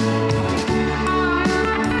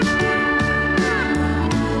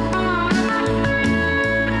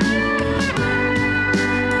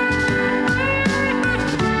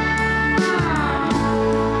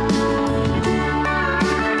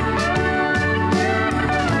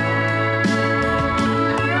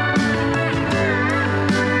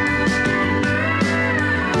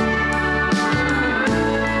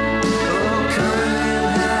 Oh, coming in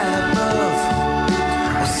high above,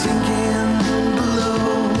 or sinking below.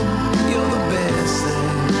 You're the best thing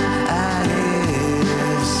I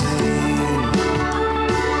ever seen.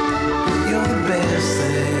 You're the best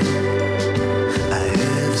thing I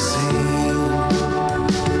ever seen.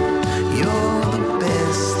 You're the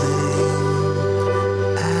best thing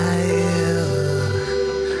I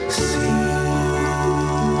ever seen.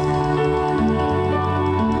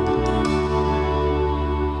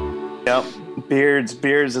 Yep.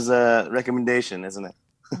 Beards is a recommendation, isn't it?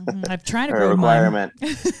 I've tried to Or a grow requirement.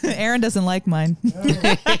 mine. Aaron doesn't like mine.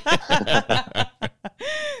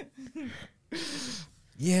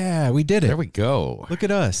 Yeah, we did it. There we go. Look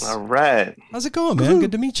at us. All right. How's it going, man?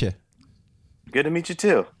 Good to meet you. Good to meet you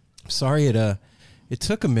too. Sorry it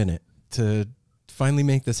took a minute to finally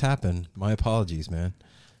make this happen. My apologies, man.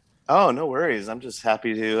 Oh, no worries. I'm just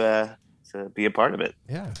happy to be a part of it.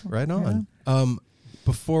 Yeah, right on.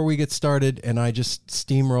 Before we get started, and I just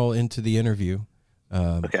steamroll into the interview,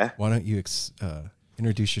 Okay. why don't you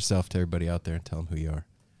introduce yourself to everybody out there and tell them who you are?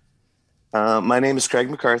 My name is Craig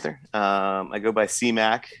MacArthur. I go by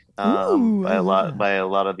CMAC Ooh, by a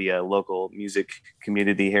lot of the local music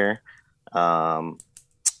community here.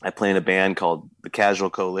 I play in a band called the Casual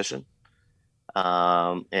Coalition.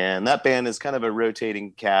 And that band is kind of a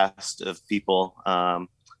rotating cast of people.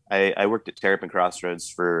 I worked at Terrapin Crossroads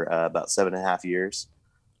for about 7.5 years,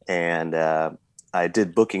 and I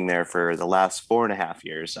did booking there for the last 4.5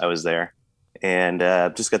 years I was there, and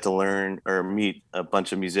just got to learn or meet a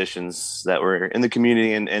bunch of musicians that were in the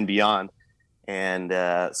community and beyond. And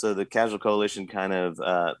so the Casual Coalition kind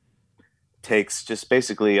of takes just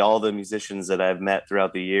basically all the musicians that I've met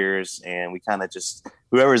throughout the years, and we kind of just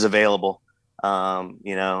whoever's available. We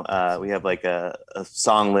have like a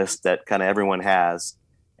song list that kind of everyone has,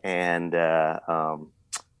 and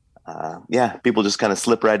people just kind of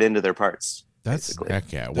slip right into their parts. That's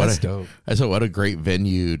Heck yeah! That's dope. What a great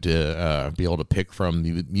venue to be able to pick from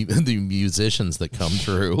the musicians that come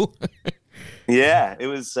through. Yeah, it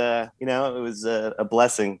was it was a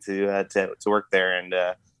blessing to work there, and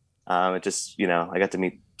it just I got to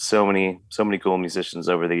meet so many cool musicians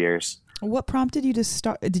over the years. What prompted you to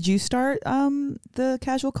start? Did you start the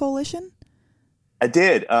Casual Coalition? I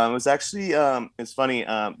did. It was actually it's funny.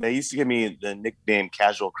 They used to give me the nickname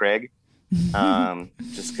Casual Craig,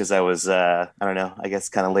 just because I was I don't know, I guess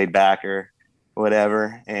kind of laid back or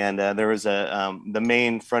whatever. And there was the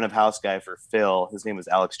main front of house guy for Phil. His name was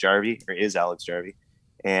Alex Jarvie, or is Alex Jarvie,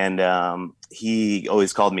 and he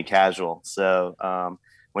always called me Casual. So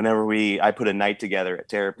whenever I put a night together at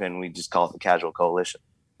Terrapin, we just call it the Casual Coalition.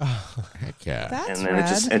 Heck yeah! That's and then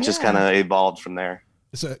rad. it just kind of evolved from there.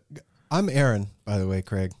 So I'm Aaron, by the way,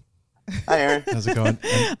 Craig. Hi, Aaron. How's it going?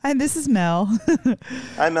 And this is Mel.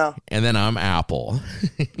 Hi, Mel. And then I'm Apple.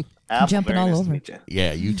 Apple, Jumping very all nice to over. meet you.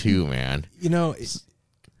 Yeah, you too, man.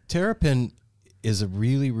 Terrapin is a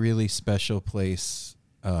really, really special place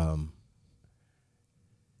in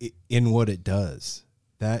what it does.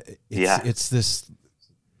 It's this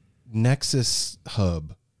nexus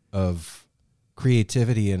hub of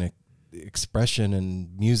creativity and expression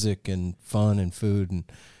and music and fun and food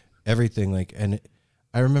and everything.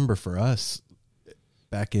 I remember for us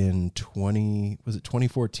back in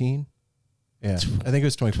 2014? Yeah, I think it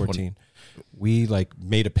was 2014. We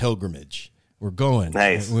made a pilgrimage. We're going.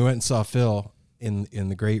 Nice. We went and saw Phil in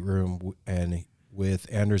the great room and with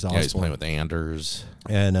Anders Osborne. Yeah, he's playing with Anders.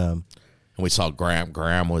 And we saw Graham.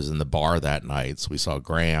 Graham was in the bar that night, so we saw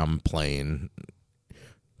Graham playing.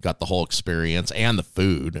 Got the whole experience and the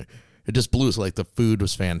food. It just blew us. The food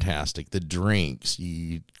was fantastic. The drinks.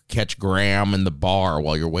 You catch Graham in the bar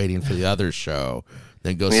while you're waiting for the other show.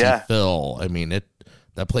 Then go see Phil. I mean,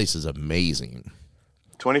 that place is amazing.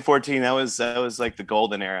 2014. That was like the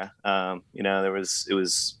golden era. It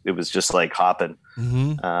was just like hopping.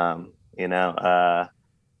 mm-hmm.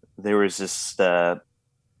 There was just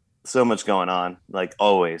so much going on, like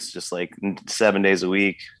always, just like 7 days a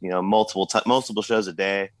week, multiple shows a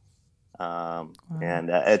day.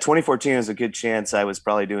 And at 2014 is a good chance I was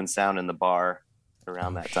probably doing sound in the bar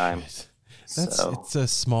around that time. It's a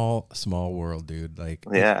small world, dude.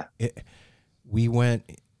 We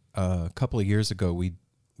went a couple of years ago. We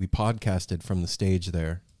podcasted from the stage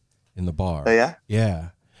there in the bar. Oh yeah, yeah.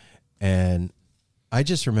 And I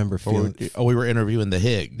just remember feeling. We were interviewing the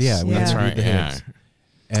Higgs. Yeah, that's right. The Higgs.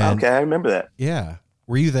 And, okay, I remember that. Yeah,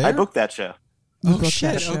 were you there? I booked that show. Oh booked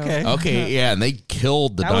shit! that show. Okay, yeah, and they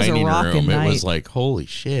killed the That was a dining rockin' room. It was night. like, holy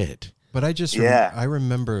shit. But I just I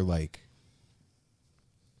remember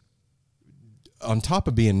on top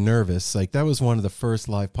of being nervous, that was one of the first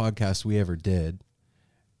live podcasts we ever did.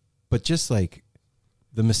 But just the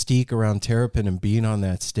mystique around Terrapin and being on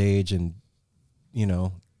that stage and,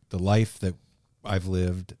 the life that I've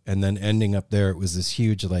lived and then ending up there, it was this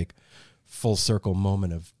huge, full circle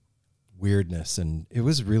moment of weirdness. And it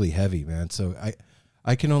was really heavy, man. So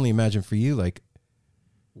I can only imagine for you,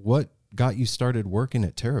 what got you started working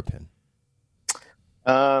at Terrapin?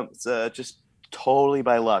 It's just totally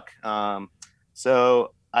by luck.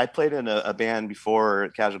 So I played in a band before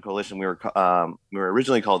Casual Coalition. We were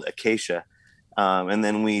originally called Acacia, and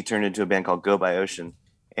then we turned into a band called Go by Ocean,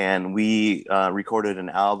 and we recorded an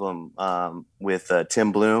album with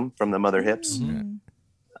Tim Bloom from the Mother Hips.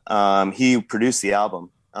 Mm-hmm. He produced the album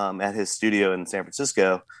at his studio in San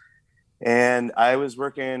Francisco, and I was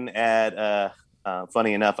working at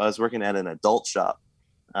funny enough, I was working at an adult shop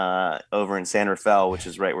over in San Rafael, which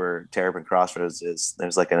is right where Terrapin Crossroads is.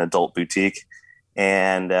 There's an adult boutique.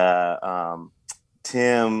 And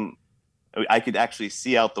Tim, I could actually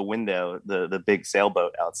see out the window the big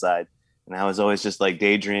sailboat outside, and I was always just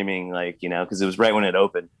daydreaming, because it was right when it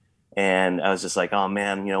opened, and I was just like, oh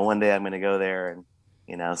man, one day I'm gonna go there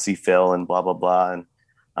and see Phil and blah blah blah.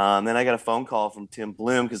 And then I got a phone call from Tim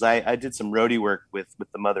Bloom because I did some roadie work with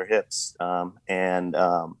the Mother Hips, and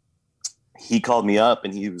he called me up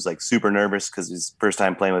and he was super nervous because his first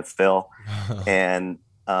time playing with Phil, and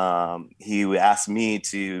he asked me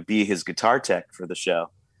to be his guitar tech for the show.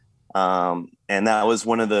 And that was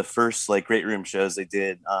one of the first like great room shows they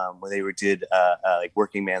did, where they did like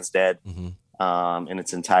Working Man's Dead in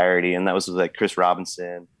its entirety. And that was with like Chris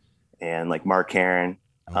Robinson and like Mark Herron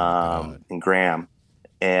and Graham.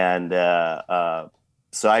 And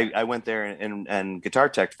so I went there and guitar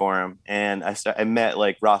tech for him. And I met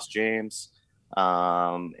like Ross James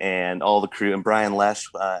and all the crew, and Brian Lesh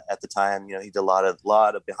at the time. You know, he did a lot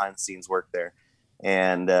of behind the scenes work there.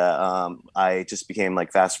 And I just became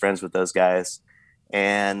like fast friends with those guys.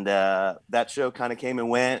 And that show kind of came and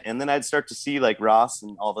went. And then I'd start to see like Ross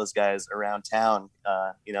and all those guys around town,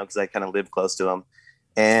 you know, because I kind of lived close to them.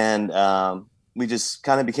 And we just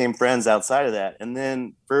kind of became friends outside of that. And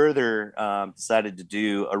then further decided to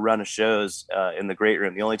do a run of shows in the Great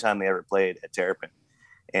Room, the only time they ever played at Terrapin.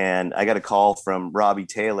 And I got a call from Robbie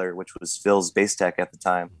Taylor, which was Phil's bass tech at the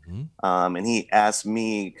time. And he asked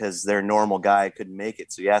me, because their normal guy couldn't make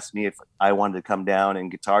it. So he asked me if I wanted to come down and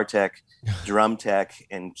guitar tech, drum tech,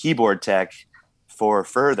 and keyboard tech for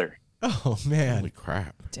Further. Oh, man. Holy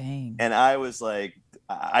crap. Dang. And I was like,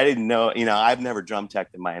 I didn't know, you know, I've never drum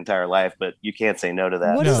teched in my entire life, but you can't say no to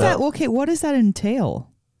that. What is that? Okay, what does that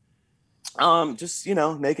entail? Just, you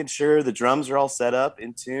know, making sure the drums are all set up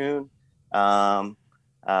in tune.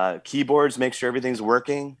 Keyboards, make sure everything's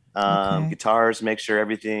working. Guitars, make sure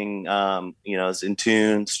everything, you know, is in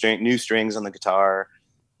tune. New strings on the guitar.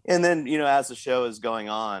 And then, you know, as the show is going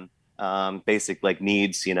on, basic like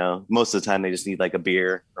needs, you know, most of the time they just need like a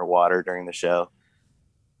beer or water during the show.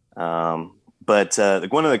 But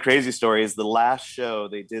like one of the crazy stories, the last show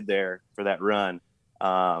they did there for that run,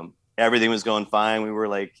 everything was going fine. We were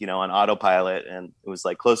like, you know, on autopilot, and it was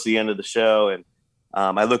like close to the end of the show. And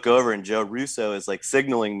I look over and Joe Russo is like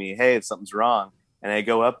signaling me, hey, something's wrong. And I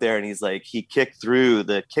go up there and he's like, he kicked through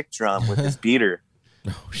the kick drum with his beater.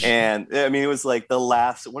 And I mean, it was like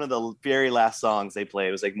one of the very last songs they played.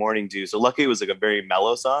 It was like Morning Dew. So luckily it was like a very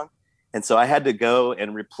mellow song. And so I had to go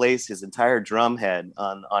and replace his entire drum head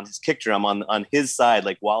on his kick drum on his side,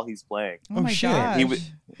 like while he's playing. Oh my gosh.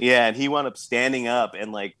 And he wound up standing up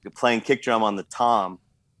and like playing kick drum on the tom.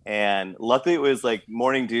 And luckily it was like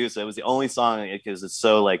Morning Dew, so it was the only song because it's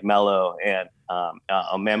so like mellow. And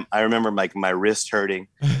I remember like my wrist hurting,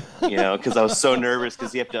 you know, because I was so nervous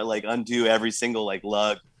because you have to like undo every single like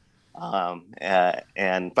lug.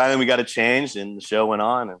 And finally we got it changed, and the show went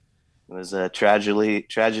on. And it was a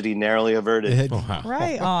tragedy narrowly averted.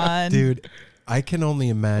 Right on, dude. I can only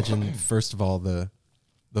imagine. First of all, the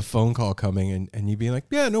phone call coming and you being like,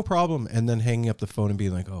 "Yeah, no problem," and then hanging up the phone and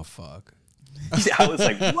being like, "Oh fuck." Yeah, I was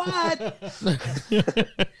like, "What?"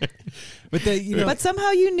 But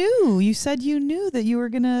somehow you knew. You said you knew that you were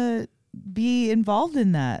gonna be involved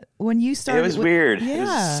in that when you started. It was weird. Yeah. It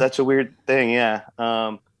was such a weird thing. Yeah.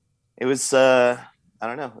 It was. I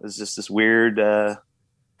don't know. It was just this weird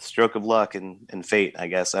stroke of luck and fate, I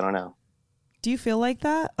guess. I don't know. Do you feel like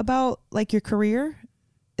that about like your career,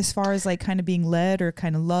 as far as like kind of being led or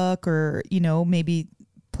kind of luck, or you know, maybe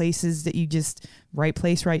places that you just right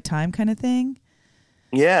place, right time kind of thing?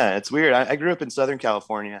 Yeah, it's weird. I grew up in Southern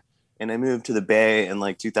California, and I moved to the Bay in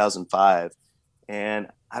like 2005. And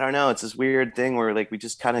I don't know, it's this weird thing where like we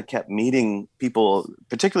just kind of kept meeting people,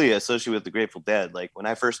 particularly associated with the Grateful Dead. Like when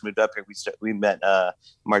I first moved up here, we met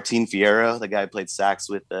Martin Fierro, the guy who played sax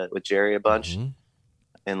with Jerry a bunch,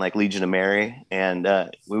 and like Legion of Mary. And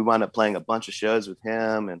we wound up playing a bunch of shows with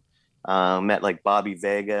him, and met like Bobby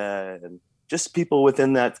Vega and just people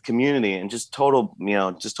within that community, and just total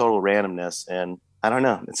randomness. And I don't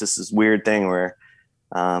know, it's just this weird thing where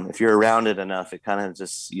if you're around it enough, it kind of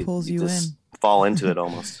just pulls you in, fall into it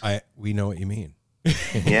almost. We know what you mean.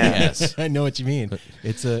 Yes, I know what you mean.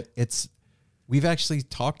 We've actually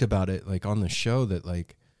talked about it like on the show that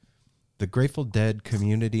like the Grateful Dead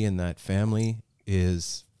community and that family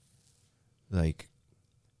is like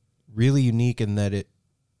really unique in that it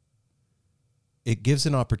gives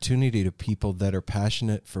an opportunity to people that are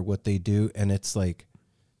passionate for what they do. And it's like,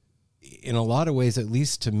 in a lot of ways, at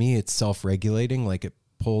least to me, it's self-regulating. Like it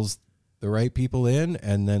pulls the right people in,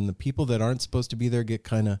 and then the people that aren't supposed to be there get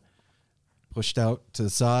kind of pushed out to the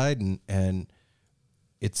side. And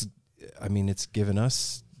it's given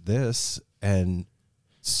us this and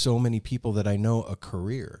so many people that I know a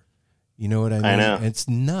career. You know what I mean? I know. It's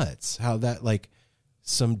nuts how that like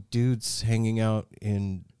some dudes hanging out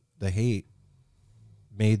in the hate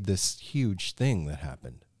made this huge thing that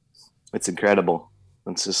happened. It's incredible.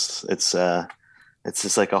 It's just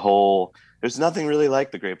like a whole, there's nothing really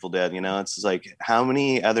like the Grateful Dead, you know. It's just like, how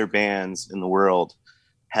many other bands in the world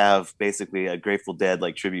have basically a Grateful Dead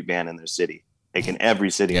like tribute band in their city, like in every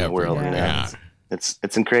city in the world? Yeah. You know? it's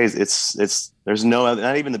crazy. It's there's no other,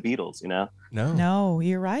 not even the Beatles, you know. No,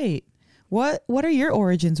 you're right. What are your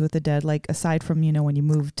origins with the Dead? Like aside from, when you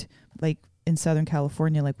moved like in Southern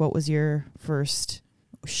California, like what was your first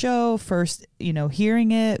show,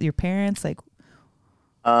 hearing it, your parents, like?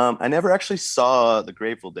 I never actually saw the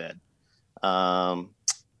Grateful Dead. I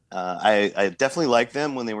definitely liked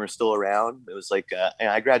them when they were still around. It was like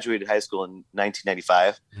I graduated high school in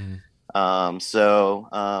 1995.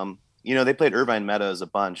 They played Irvine Meadows a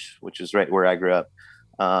bunch, which is right where I grew up.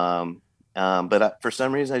 But for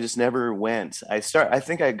some reason, I just never went. I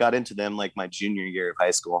think I got into them like my junior year of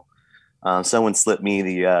high school. Someone slipped me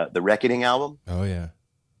the Reckoning album. Oh yeah.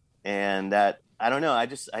 And that, I don't know. I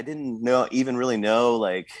didn't really know,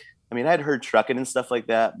 like, I mean, I'd heard Truckin' and stuff like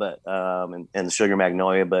that, but, and the Sugar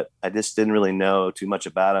Magnolia, but I just didn't really know too much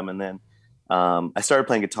about them. And then, I started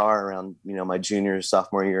playing guitar around, my junior,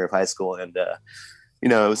 sophomore year of high school. And, it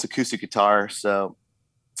was acoustic guitar. So,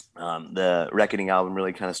 the Reckoning album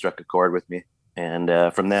really kind of struck a chord with me.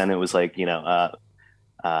 And, from then it was like, I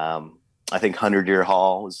think 100 Year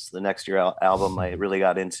Hall was the next year album I really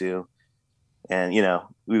got into. And,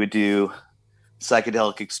 we would do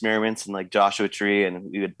psychedelic experiments in like Joshua Tree,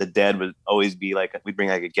 and the Dead would always be like, we'd bring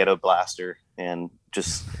like a ghetto blaster and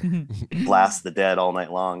just blast the Dead all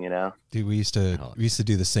night long, Dude, we used to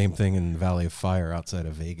do the same thing in Valley of Fire outside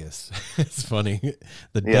of Vegas. It's funny.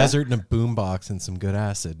 The desert and a boombox and some good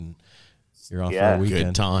acid, and you're off for a weekend.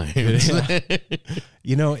 Good times.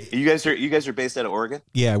 You guys are based out of Oregon?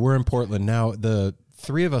 Yeah, we're in Portland now. The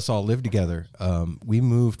three of us all live together. We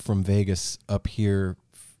moved from Vegas up here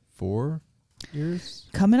 4 years.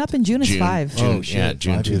 Coming up in June is 5. June 5 years.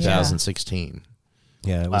 2016.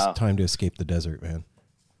 Yeah, it was time to escape the desert, man.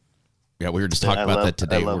 Yeah, we were just talking about that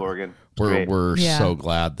today. I love Oregon. We're so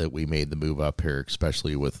glad that we made the move up here,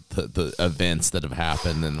 especially with the events that have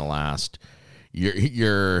happened in the last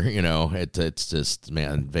year. It's just,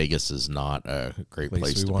 man, Vegas is not a great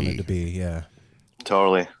place we wanted to be. Yeah,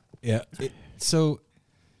 totally. Yeah. So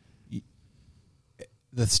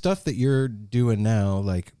the stuff that you're doing now,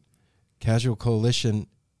 like Casual Coalition,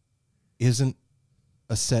 isn't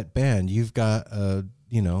a set band. You've got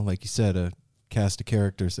like you said, a cast of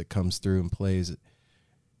characters that comes through and plays.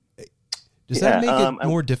 Does that make it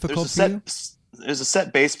more difficult for you? There's a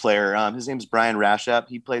set bass player. His name's Brian Rashap.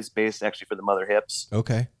 He plays bass actually for the Mother Hips.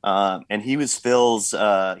 Okay. And he is Phil's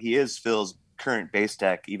current bass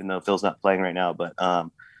tech, even though Phil's not playing right now. But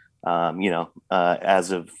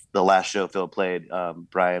as of the last show Phil played,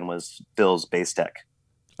 Brian was Phil's bass tech.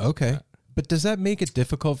 Okay. But does that make it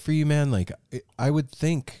difficult for you, man? Like, I would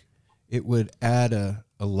think it would add a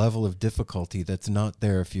level of difficulty that's not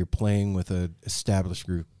there if you're playing with an established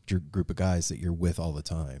group of guys that you're with all the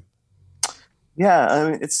time. Yeah,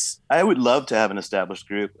 I mean, I would love to have an established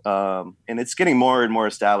group, and it's getting more and more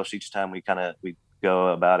established each time we go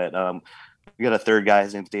about it. We got a third guy.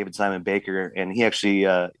 His name's David Simon Baker, and he actually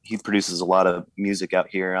he produces a lot of music out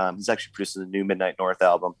here. He's actually producing the new Midnight North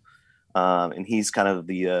album. And he's kind of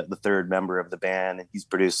the third member of the band, and he's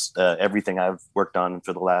produced everything I've worked on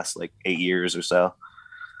for the last like 8 years or so.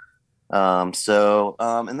 And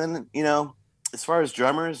then, as far as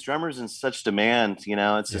drummers in such demand,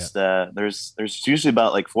 it's just there's usually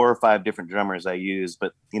about like 4 or 5 different drummers I use,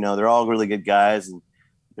 but they're all really good guys and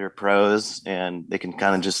they're pros, and they can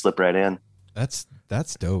kind of just slip right in. That's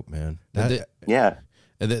dope, man. Yeah.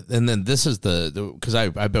 And then this is because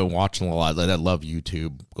I've been watching a lot. I love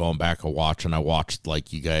YouTube, going back and watching. I watched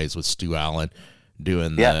like you guys with Stu Allen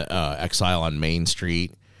doing the Exile on Main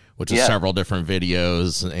Street, which is several different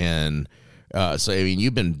videos. And so, I mean,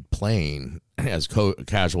 you've been playing as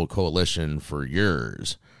Casual Coalition for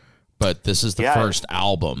years, but this is the first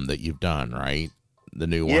album that you've done, right? The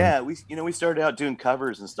new one. Yeah, we started out doing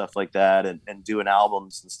covers and stuff like that, and doing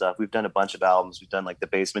albums and stuff. We've done a bunch of albums. We've done like the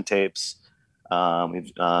Basement Tapes. We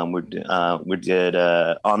did On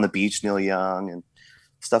the Beach, Neil Young, and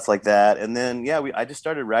stuff like that. And then I just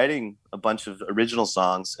started writing a bunch of original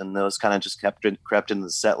songs, and those kind of just crept into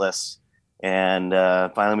the set list. And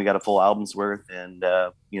finally, we got a full album's worth, and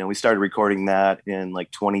we started recording that in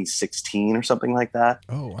like 2016 or something like that.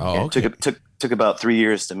 Oh, wow. Okay. Took about 3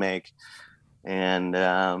 years to make, and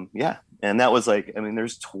and that was like, I mean,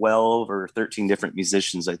 there's 12 or 13 different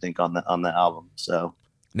musicians I think on the album. So.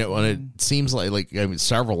 No, and it seems like I mean,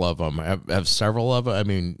 several of them have several of them. I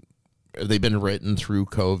mean, have they been written through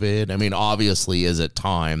COVID? I mean, obviously, is it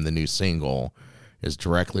time? The new single is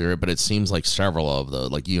directly, but it seems like several of the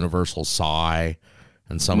like Universal Sigh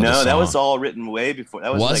and some of the songs. No, that was all written way before.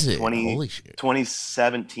 That was like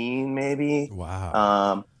 2017, maybe.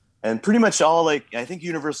 Wow. And pretty much all, like, I think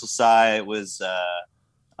Universal Sigh was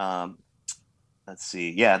let's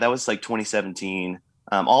see. Yeah, that was like 2017.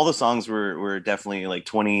 All the songs were definitely like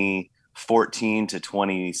 2014 to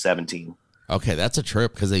 2017. Okay, that's a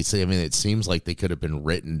trip because they say. I mean, it seems like they could have been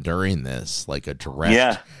written during this, like a direct,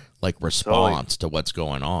 Yeah, like response to what's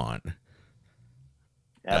going on.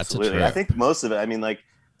 That's a absolutely. trip. I think most of it. I mean, like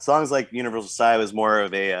songs like Universal Sigh was more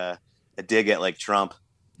of a dig at like Trump.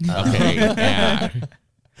 Okay, yeah.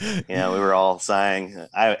 Yeah, we were all sighing.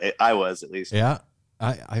 I was, at least. Yeah.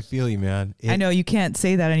 I feel you, man. I know you can't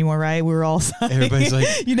say that anymore, right? We're all sighing. Everybody's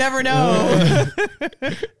like, you never know.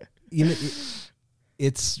 you know,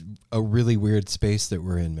 it's a really weird space that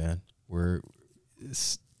we're in, man.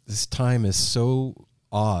 This time is so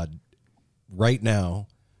odd right now.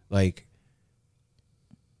 Like,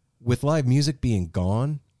 with live music being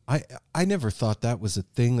gone, I never thought that was a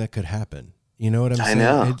thing that could happen. You know what I'm saying? I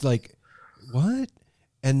know. It's like, what?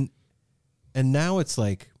 And now it's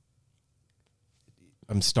like,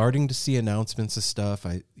 I'm starting to see announcements of stuff.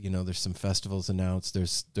 There's some festivals announced.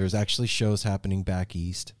 There's actually shows happening back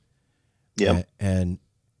east. Yeah.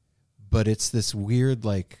 But it's this weird,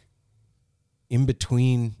 like, in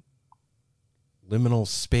between liminal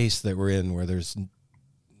space that we're in where there's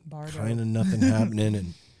kind of nothing happening.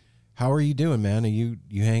 And how are you doing, man? Are you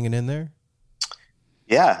hanging in there?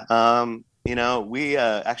 Yeah. We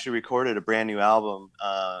actually recorded a brand new album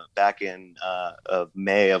back in of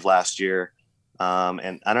May of last year.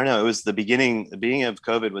 And I don't know, it was the beginning of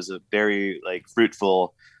COVID was a very like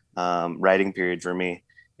fruitful writing period for me.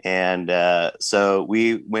 And so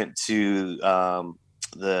we went to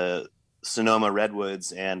the Sonoma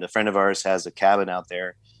Redwoods, and a friend of ours has a cabin out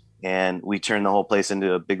there, and we turned the whole place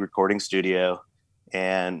into a big recording studio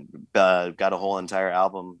and got a whole entire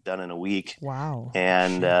album done in a week. Wow.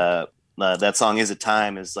 And that song "Is It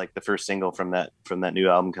Time" is like the first single from that new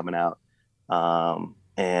album coming out.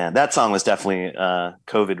 And that song was definitely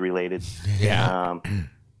COVID related. Yeah.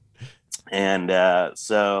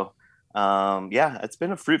 It's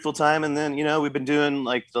been a fruitful time. And then, we've been doing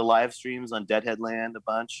like the live streams on Deadhead Land a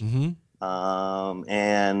bunch. Mm-hmm.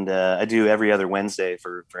 I do every other Wednesday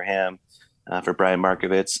for him, for Brian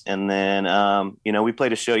Markovitz. And then, we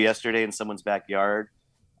played a show yesterday in someone's backyard.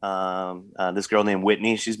 This girl named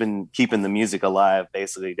Whitney, she's been keeping the music alive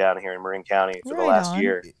basically down here in Marin County for the last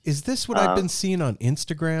year. Is this what I've been seeing on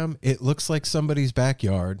Instagram? It looks like somebody's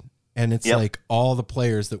backyard, and it's like all the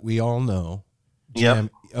players that we all know. Yep.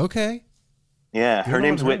 Okay. Yeah. Good Her on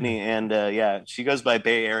name's her. Whitney. And she goes by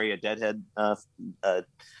Bay Area Deadhead,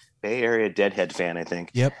 Bay Area Deadhead fan, I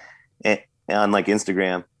think. Yep. On like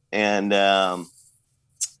Instagram. And,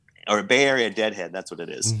 or Bay Area Deadhead, that's what it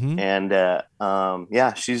is. Mm-hmm. And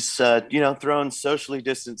she's throwing socially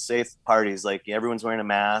distanced safe parties. Like everyone's wearing a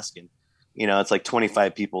mask, and it's like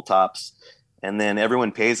 25 people tops, and then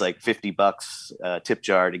everyone pays like $50 tip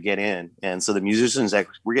jar to get in. And so the musicians,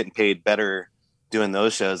 we're getting paid better doing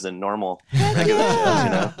those shows than normal regular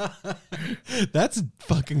shows. That's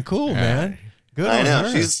fucking cool, man. Good. I on know.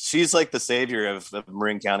 her. She's like the savior of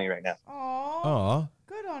Marin County right now. Aw.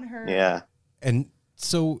 Good on her. Yeah. And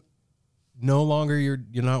so, no longer you're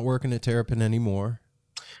not working at Terrapin anymore.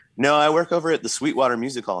 No, I work over at the Sweetwater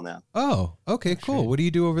Music Hall now. Oh, okay, cool. What do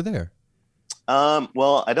you do over there?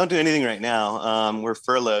 Well, I don't do anything right now. We're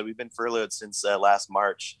furloughed. We've been furloughed since last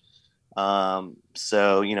March. Our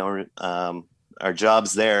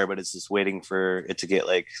job's there, but it's just waiting for it to get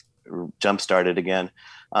like jump started again.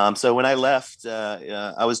 So when I left,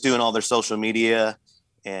 I was doing all their social media,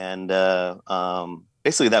 and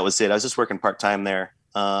basically that was it. I was just working part-time there.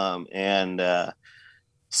 That's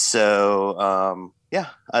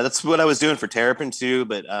what I was doing for Terrapin too.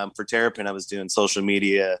 But for Terrapin, I was doing social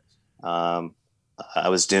media. I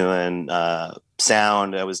was doing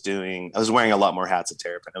sound. I was wearing a lot more hats at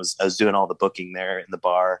Terrapin. I was doing all the booking there in the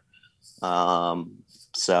bar.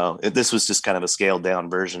 This was just kind of a scaled down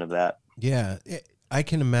version of that. Yeah, I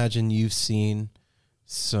can imagine you've seen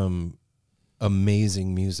some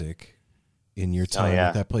amazing music in your time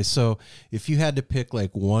at that place. So if you had to pick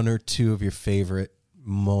like one or two of your favorite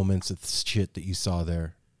moments of shit that you saw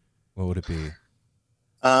there, what would it be?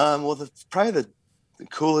 Probably the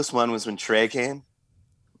coolest one was when Trey came.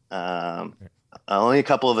 Only a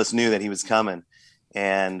couple of us knew that he was coming,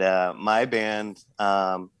 and my band,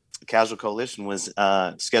 Casual Coalition, was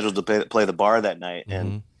scheduled to play the bar that night.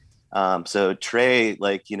 Mm-hmm. And so Trey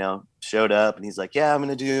showed up, and he's like, yeah, I'm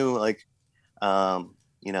gonna do like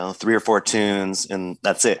 3 or 4 tunes, and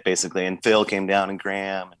that's it basically. And Phil came down, and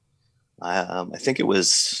Graham, I think it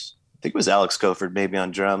was Alex Coford maybe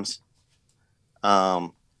on drums.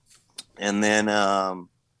 And then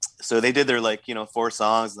so they did their 4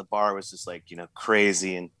 songs, and the bar was just like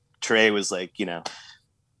crazy, and Trey was like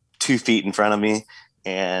 2 feet in front of me,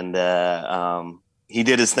 and he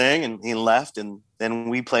did his thing and he left, and then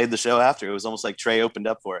we played the show after. It was almost like Trey opened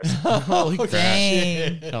up for us. Holy crap.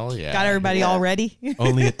 Dang. Hell yeah. Got everybody all ready?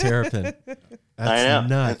 Only at Terrapin. That's I know.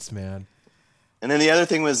 nuts, man. And then the other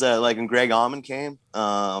thing was like when Greg Allman came,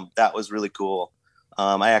 that was really cool.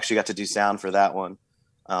 I actually got to do sound for that one.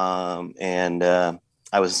 And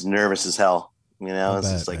I was nervous as hell, you know.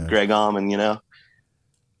 It's just like, man, Greg Allman, you know.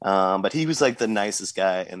 But he was like the nicest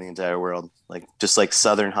guy in the entire world, like just like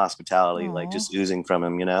Southern hospitality, Aww, like just oozing from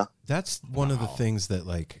him, you know. That's one of the things that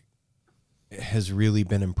like has really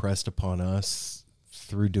been impressed upon us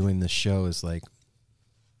through doing this show is like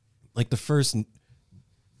the first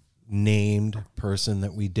named person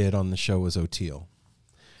that we did on the show was O'Teal.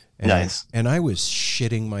 And, nice. And I was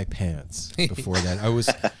shitting my pants before that. I was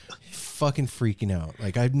fucking freaking out.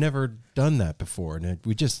 Like I've never done that before. And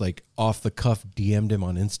we just like off the cuff DM'd him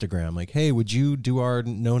on Instagram. Like, hey, would you do our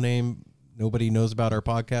no name, nobody knows about our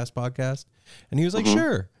podcast? And he was like,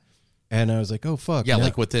 sure. And I was like, oh fuck. Yeah.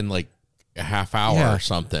 Like within like a half hour or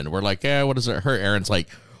something. We're like, yeah, what does it hurt? Aaron's like,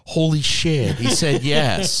 holy shit. He said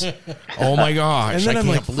yes. Oh my gosh. And then I I'm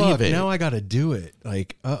can't like, believe fuck, it. now I got to do it.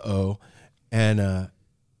 Like, uh-oh. And,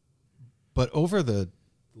 but over the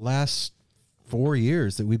last 4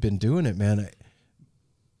 years that we've been doing it, man,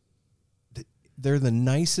 they're the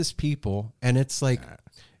nicest people. And it's like,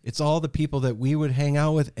 it's all the people that we would hang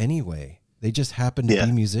out with anyway. They just happen to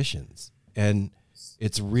be musicians. And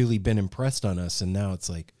it's really been impressed on us. And now it's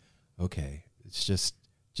like, okay, it's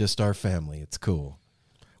just our family. It's cool.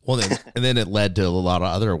 Well, then it led to a lot of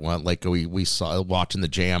other one. Like we saw watching the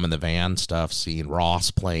Jam in the Van stuff, seeing Ross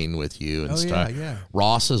playing with you and stuff. Yeah.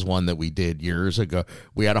 Ross is one that we did years ago.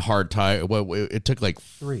 We had a hard time. Well, it took like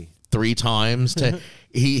three times to.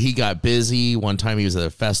 He got busy. One time he was at a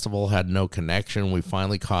festival, had no connection. We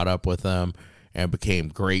finally caught up with him and became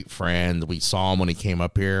great friends. We saw him when he came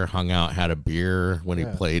up here, hung out, had a beer when he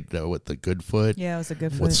played with the Goodfoot. Yeah, it was a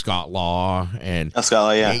Goodfoot. With Scott Law. And Scott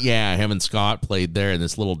Law, yeah. Yeah, him and Scott played there in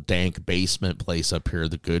this little dank basement place up here,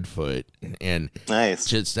 the Goodfoot. And nice.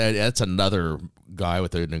 Just that's another guy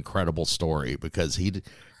with an incredible story because he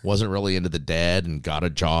wasn't really into the Dead and got a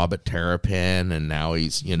job at Terrapin, and now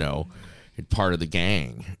he's, you know, part of the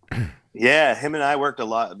gang. Yeah, him and I worked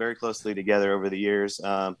very closely together over the years.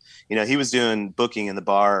 You know, he was doing booking in the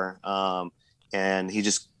bar, and he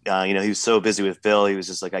just, you know, he was so busy with Phil. He was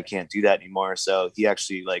just like, I can't do that anymore. So he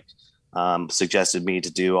actually like suggested me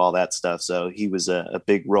to do all that stuff. So he was a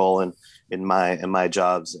big role in my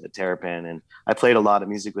jobs at Terrapin, and I played a lot of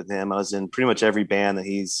music with him. I was in pretty much every band that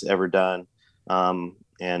he's ever done,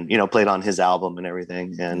 and you know, played on his album and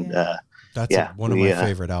everything. And that's one of my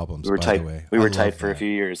favorite albums. We were by tight. the way, We were tight for a few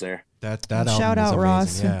years there. That album shout out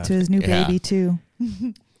Ross to his new baby too.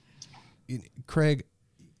 Craig,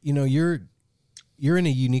 you know, you're in a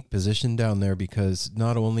unique position down there because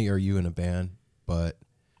not only are you in a band, but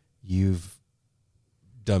you've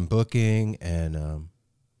done booking and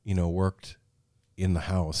you know, worked in the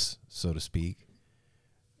house, so to speak.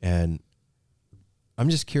 And I'm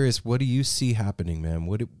just curious, what do you see happening, man?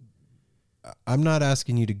 I'm not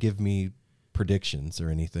asking you to give me predictions or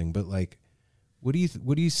anything, but like, what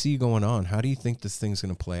do you see going on? How do you think this thing's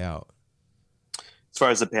going to play out? As far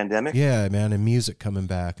as the pandemic? Yeah, man, and music coming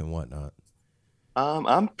back and whatnot.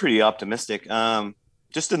 I'm pretty optimistic.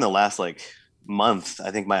 Just in the last like month, I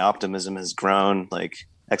think my optimism has grown like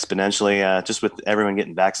exponentially. Just with everyone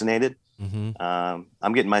getting vaccinated. Mm-hmm.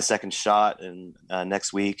 I'm getting my second shot in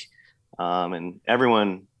next week, and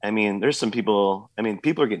everyone. I mean, there's some people. I mean,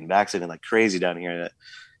 people are getting vaccinated like crazy down here. That,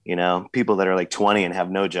 you know, people that are like 20 and have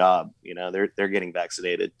no job. You know, they're getting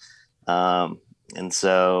vaccinated, and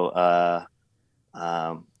so I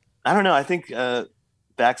don't know. I think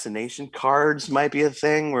vaccination cards might be a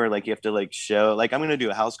thing where like you have to like show. Like I'm going to do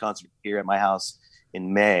a house concert here at my house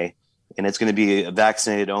in May, and it's going to be a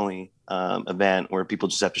vaccinated only event where people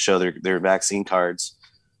just have to show their vaccine cards.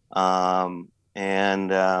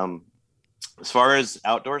 As far as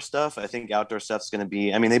outdoor stuff, I think outdoor stuff's going to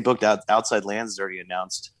be, I mean, they booked Outside Lands has already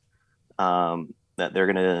announced that they're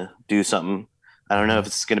going to do something. I don't know if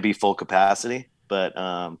it's going to be full capacity, but,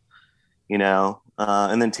 you know,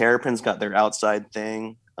 and then Terrapin's got their outside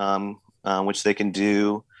thing, which they can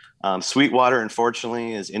do. Sweetwater,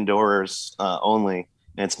 unfortunately, is indoors only,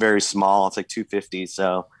 and it's very small. It's like 250.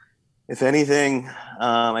 So if anything,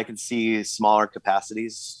 I can see smaller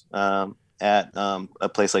capacities at a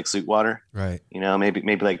place like Sweetwater, right? You know, maybe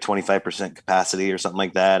like 25% capacity or something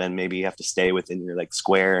like that, and maybe you have to stay within your like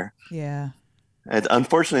square. Yeah.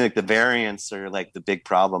 Unfortunately, like the variants are like the big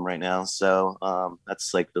problem right now. So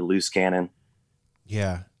that's like the loose cannon.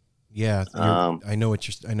 Yeah, Yeah, I know what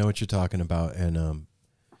you're talking about, and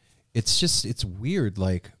it's weird.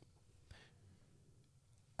 Like,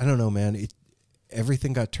 I don't know, man.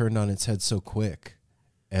 Everything got turned on its head so quick,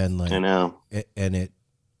 and like I know,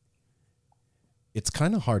 it's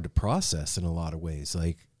kind of hard to process in a lot of ways.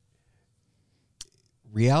 Like,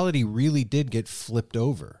 reality really did get flipped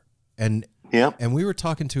over, and we were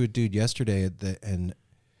talking to a dude yesterday and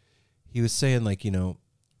he was saying, like, you know,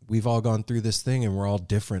 we've all gone through this thing and we're all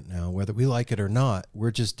different now, whether we like it or not.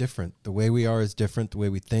 We're just different. The way we are is different. The way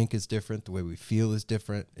we think is different. The way we feel is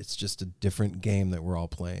different. It's just a different game that we're all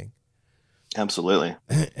playing. absolutely.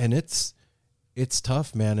 And it's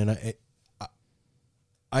tough, man. And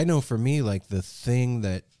I know for me, like, the thing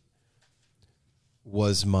that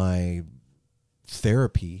was my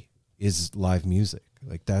therapy is live music.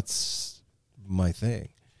 Like, that's my thing.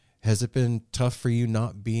 Has it been tough for you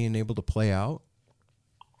not being able to play out?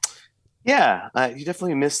 Yeah, you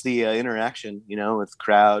definitely miss the interaction, you know, with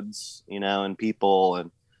crowds, you know, and people,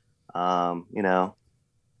 and you know,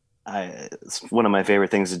 it's one of my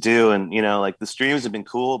favorite things to do. And you know, like, the streams have been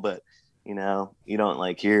cool, but you know, you don't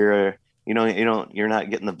like hear, you're not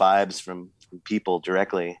getting the vibes from people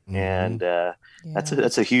directly, and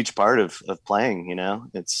that's a huge part of playing. You know,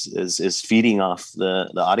 is feeding off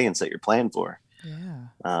the audience that you're playing for.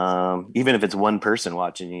 Yeah. Even if it's one person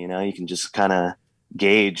watching you, you know, you can just kind of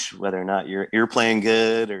gauge whether or not you're playing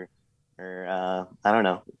good, or I don't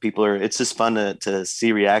know. It's just fun to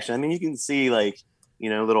see reaction. I mean, you can see, like, you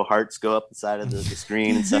know, little hearts go up the side of the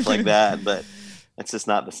screen and stuff like that, but it's just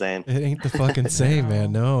not the same. It ain't the fucking same,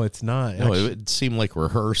 man. No, it's not. No, it would seem like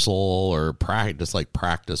rehearsal or practice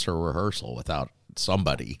or rehearsal without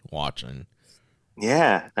somebody watching.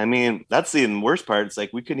 Yeah, I mean, that's the worst part. It's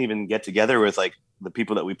like we couldn't even get together with, like, the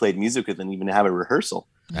people that we played music with and even have a rehearsal.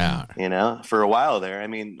 Yeah, you know, for a while there. I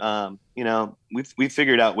mean, you know, we've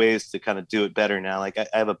figured out ways to kind of do it better now. Like, I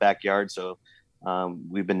have a backyard, so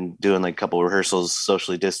we've been doing like a couple rehearsals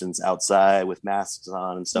socially distanced outside with masks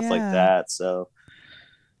on and stuff like that. So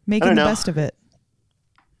making the best of it.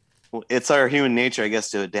 Well, it's our human nature, I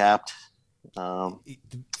guess, to adapt.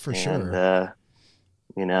 For sure. And,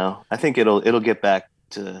 you know, I think it'll get back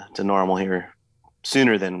to normal here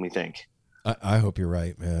sooner than we think. I hope you're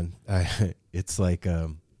right, man. It's like,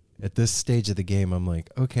 at this stage of the game, I'm like,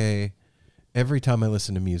 okay, every time I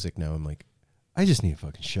listen to music now, I'm like, I just need a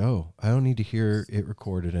fucking show. I don't need to hear it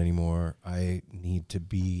recorded anymore. I need to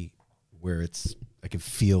be where I can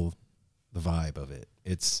feel the vibe of it.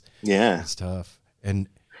 It's tough. And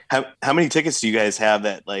how many tickets do you guys have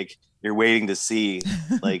that, like, you're waiting to see,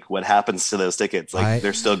 like, what happens to those tickets? Like,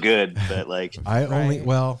 they're still good, but like,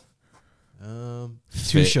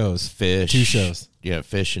 two shows. Fish. 2 shows. Yeah,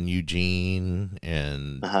 Fish and Eugene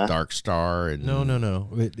and Dark Star and No.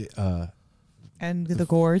 And the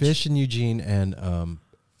Gorge. Fish and Eugene and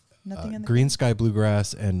Green Sky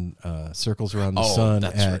Bluegrass and Circles Around the Sun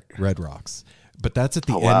at Red Rocks. But that's at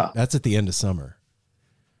the end. Wow. That's at the end of summer.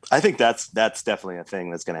 I think that's definitely a thing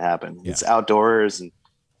that's going to happen. Yeah. It's outdoors, and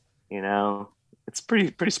you know, it's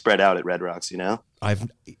pretty spread out at Red Rocks. You know, I've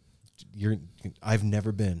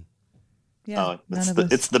never been. Yeah,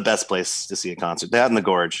 it's the best place to see a concert. That and the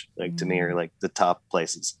Gorge, like, to me, are like the top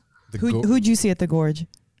places. Who'd you see at the Gorge?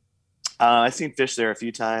 I've seen Fish there a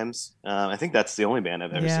few times. I think that's the only band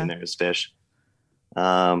I've ever seen there is Fish.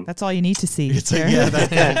 That's all you need to see. It's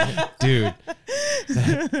dude.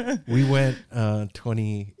 We went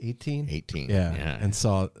 2018. 18. Yeah, and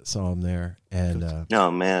saw him there. And oh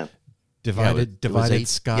man, divided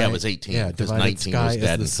sky. Yeah, it was 18. Yeah, divided sky was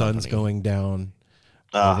as the sun's going down.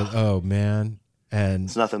 Oh man, and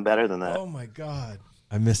it's nothing better than that. Oh my god,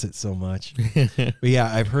 I miss it so much. But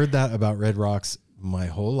yeah, I've heard that about Red Rocks my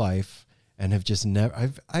whole life, and have just never.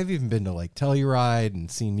 I've even been to, like, Telluride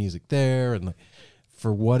and seen music there, and, like,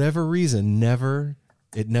 for whatever reason,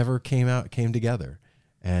 it never came together.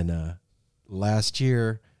 And last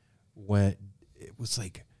year, when it was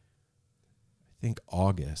like, I think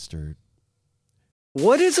August or.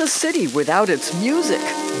 What is a city without its music?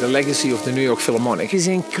 The legacy of the New York Philharmonic is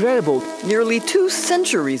incredible. Nearly 2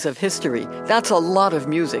 centuries of history. That's a lot of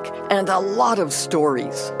music and a lot of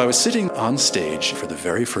stories. I was sitting on stage for the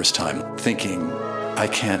very first time thinking, I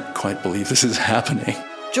can't quite believe this is happening.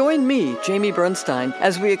 Join me, Jamie Bernstein,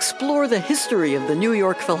 as we explore the history of the New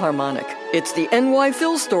York Philharmonic. It's the NY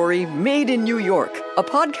Phil story made in New York, a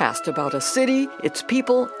podcast about a city, its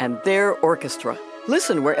people, and their orchestra.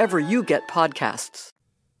 Listen wherever you get podcasts.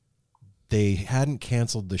 They hadn't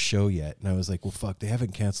canceled the show yet. And I was like, well, fuck, they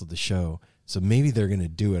haven't canceled the show. So maybe they're going to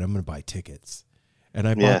do it. I'm going to buy tickets. And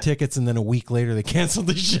I bought tickets, and then a week later they canceled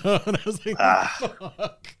the show. And I was like,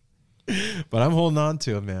 fuck. But I'm holding on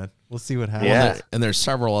to it, man. We'll see what happens. Yeah. And there's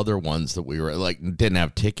several other ones that we were like didn't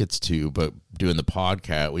have tickets to, but doing the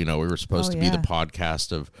podcast, we were supposed to be the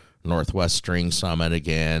podcast of Northwest String Summit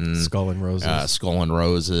again. Skull and Roses. Skull and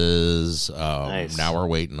Roses. Nice. Now we're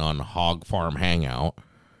waiting on Hog Farm Hangout.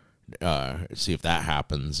 See if that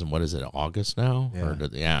happens. And what is it, August now?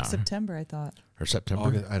 Yeah. September, I thought. Or September?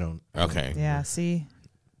 August, I don't. Okay. Yeah, see?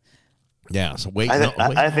 Yeah, so wait.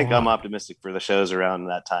 I think I'm optimistic for the shows around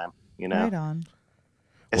that time, Right on.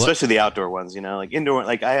 especially the outdoor ones, like indoor,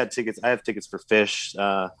 like I have tickets for Fish.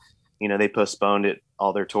 They postponed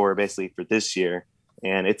all their tour basically for this year,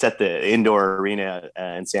 and it's at the indoor arena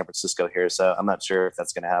in San Francisco here. So I'm not sure if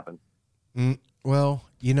that's going to happen. Well,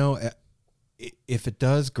 if it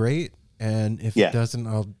does, great. And if it doesn't,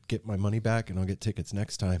 I'll get my money back and I'll get tickets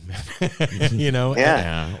next time.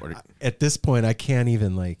 Yeah. At this point, I can't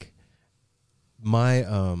even my,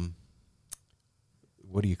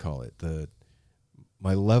 what do you call it?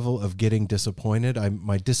 My level of getting disappointed.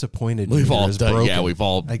 My disappointed. We've all is done. broken. Yeah, we've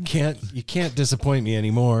all. You can't disappoint me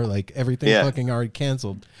anymore. Like everything fucking already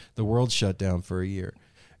canceled. The world shut down for a year.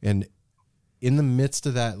 And in the midst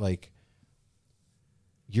of that,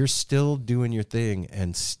 you're still doing your thing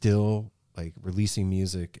and still releasing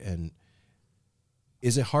music. And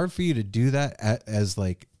is it hard for you to do that as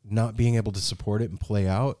not being able to support it and play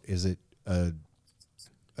out? Is it a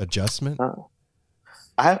adjustment?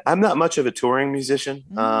 I'm not much of a touring musician,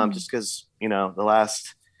 just because, the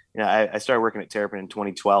last, I started working at Terrapin in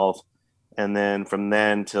 2012. And then from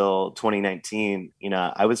then till 2019,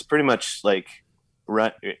 I was pretty much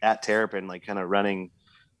run at Terrapin, kind of running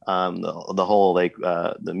the whole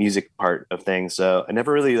the music part of things. So I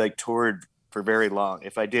never really toured for very long.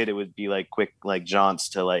 If I did, it would be quick jaunts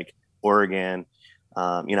to Oregon.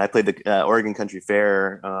 I played the Oregon Country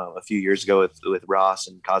Fair a few years ago with Ross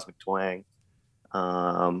and Cosmic Twang.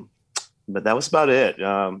 But that was about it.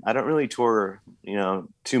 I don't really tour,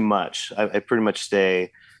 too much. I pretty much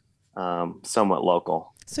stay somewhat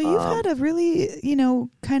local. So you've had a really,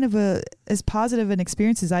 kind of as positive an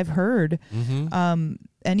experience as I've heard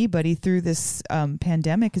anybody through this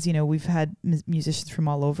pandemic, because, we've had musicians from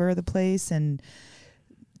all over the place, and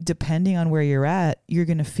depending on where you're at, you're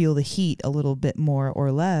going to feel the heat a little bit more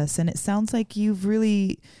or less. And it sounds like you've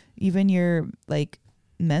really, even your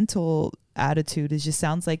mental attitude, just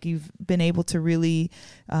sounds like you've been able to really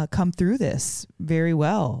come through this very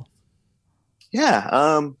well.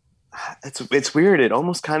 Yeah. It's weird. It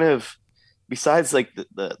almost kind of, besides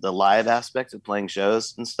the live aspect of playing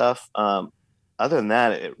shows and stuff, other than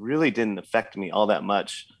that, it really didn't affect me all that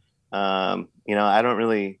much. I don't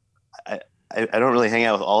really hang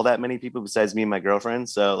out with all that many people besides me and my girlfriend.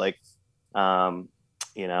 So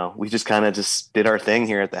we just kind of just did our thing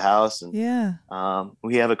here at the house. And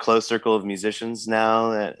we have a close circle of musicians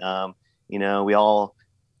now that, we all,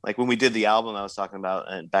 when we did the album I was talking about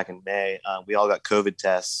back in May, we all got COVID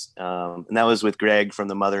tests. And that was with Greg from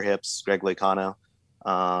the Mother Hips, Greg Lecano,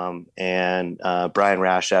 and Brian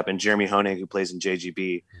Rashap and Jeremy Honig, who plays in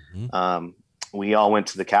JGB. We all went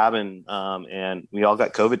to the cabin and we all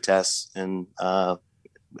got COVID tests and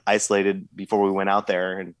isolated before we went out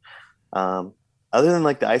there. And other than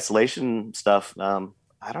the isolation stuff,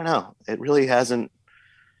 I don't know. It really hasn't,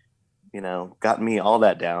 gotten me all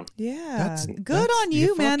that down. Yeah. That's good on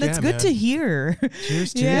you, man. That's good to hear.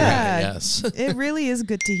 Cheers to you. Yes. It really is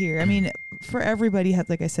good to hear. I mean, for everybody,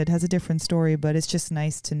 like I said, has a different story, but it's just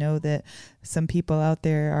nice to know that some people out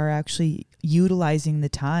there are actually utilizing the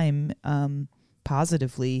time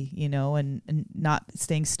positively, and not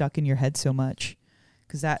staying stuck in your head so much.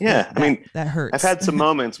 Because that hurts. I've had some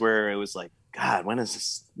moments where it was God, when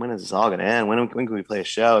is this all gonna end? When can we play a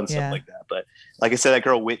show and stuff like that? But like I said, that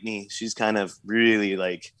girl Whitney, she's kind of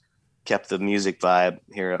really kept the music vibe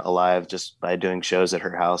here alive just by doing shows at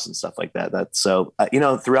her house and stuff like that. That's so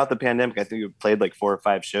throughout the pandemic, I think we played 4 or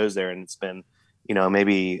 5 shows there, and it's been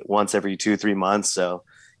maybe once every 2-3 months. So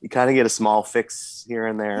you kind of get a small fix here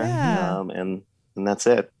and there, and that's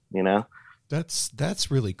it.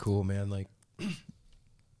 That's really cool, man.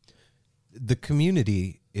 The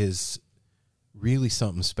community is really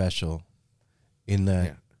something special in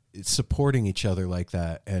that it's supporting each other like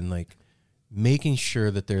that, and making sure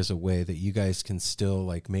that there's a way that you guys can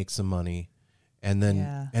still make some money, and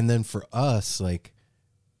then for us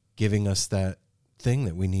giving us that thing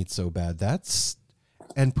that we need so bad,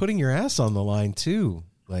 and putting your ass on the line too,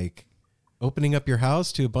 opening up your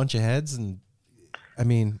house to a bunch of heads. And I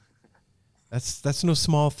mean, that's no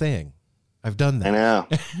small thing. I've done that. I know.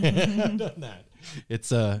 I've done that.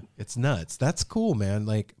 It's nuts. That's cool, man.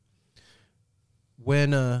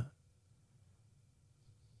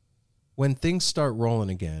 When things start rolling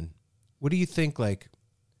again what do you think, like,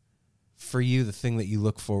 for you, the thing that you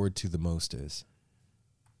look forward to the most is?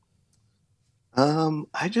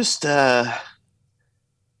 I just,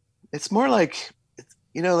 it's more like,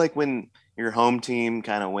 like when your home team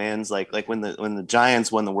kind of wins, like when the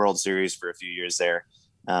Giants won the World Series for a few years there,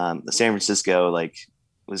 the San Francisco, like,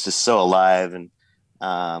 was just so alive. And,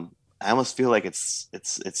 I almost feel like it's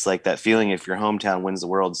like that feeling if your hometown wins the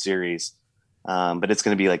World Series, but it's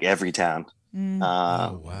going to be like every town.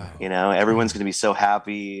 Oh, wow. Everyone's going to be so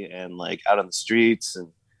happy and like out on the streets. And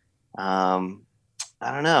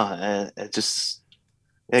I don't know. It just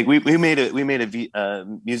like we made a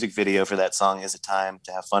music video for that song. Is it time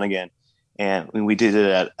to have fun again? And we did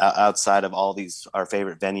it outside of all these our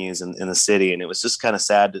favorite venues in the city, and it was just kind of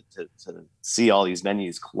sad to see all these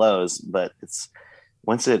venues close. But it's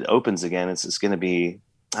once it opens again, it's just going to be,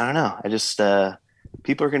 I don't know. I just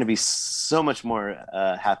people are going to be so much more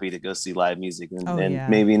happy to go see live music, and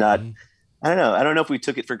maybe not. I don't know. I don't know if we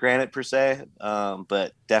took it for granted per se,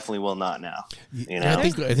 but definitely will not now. I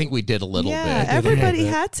think we did a little bit. Everybody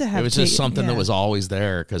had to have. It was just something that was always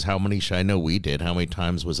there because how many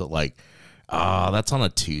times was it like, that's on a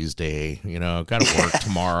Tuesday, got to work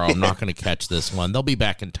tomorrow. I'm not going to catch this one. They'll be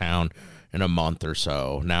back in town in a month or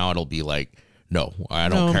so. Now it'll be like, no, I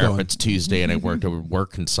don't care if it's Tuesday and I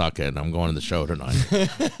work and suck it. I'm going to the show tonight.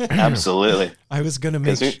 Absolutely. I was going to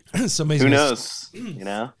make somebody's who knows,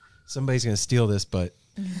 somebody's going to steal this, but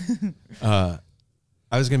I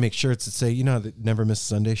was going to make shirts that say, the Never Miss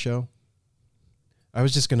Sunday show. I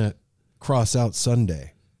was just going to cross out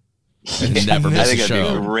Sunday. And never miss a show.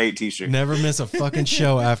 That'd be a great t-shirt. Never miss a fucking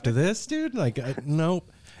show after this, dude. Like, nope.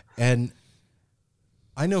 And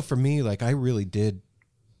I know for me, like, I really did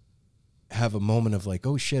have a moment of like,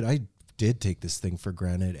 oh shit, I did take this thing for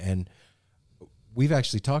granted. And we've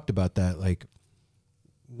actually talked about that. Like,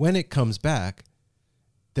 when it comes back,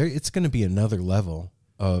 it's going to be another level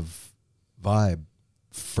of vibe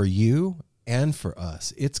for you and for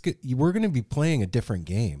us. We're going to be playing a different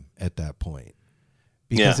game at that point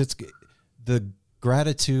because it's the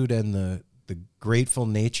gratitude and the grateful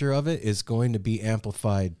nature of it is going to be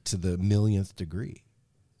amplified to the millionth degree.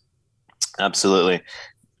 Absolutely.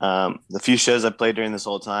 The few shows I played during this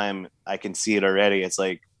whole time, I can see it already. It's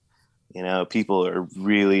like, people are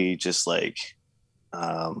really just like,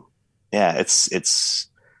 it's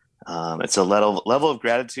a level of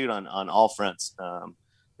gratitude on all fronts,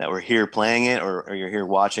 that we're here playing it or you're here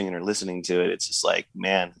watching and or listening to it. It's just like,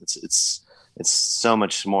 man, it's so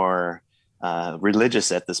much more,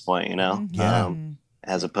 religious at this point,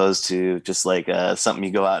 as opposed to just like, something you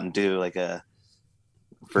go out and do, like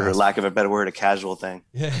for lack of a better word, a casual thing.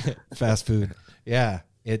 Yeah. Fast food. Yeah.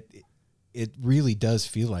 It really does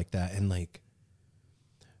feel like that. And like,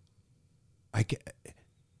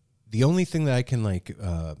 the only thing that I can like,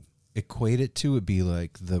 equate it to would be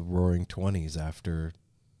like the Roaring 20s after,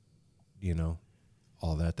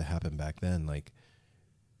 all that happened back then. Like,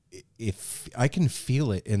 if I can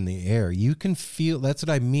feel it in the air, you can feel, that's what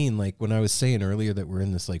I mean. Like when I was saying earlier that we're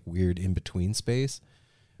in this like weird in-between space,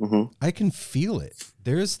 I can feel it.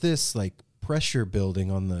 There's this like pressure building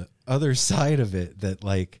on the other side of it that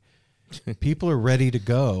like people are ready to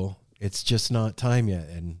go. It's just not time yet.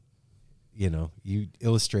 And, you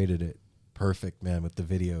illustrated it perfect, man, with the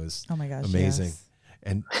videos. Oh my gosh. Amazing. Yes.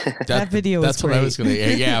 And that video was that's great. What I was going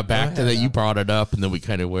to, back to that. You brought it up and then we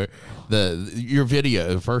kind of your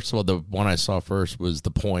video. First of all, the one I saw first was The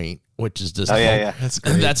Point, which is just, that's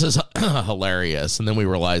great. That's just hilarious. And then we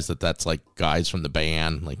realized that that's like guys from the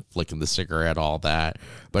band, like flicking the cigarette, all that.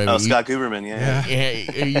 But I mean, Scott Guberman. Yeah.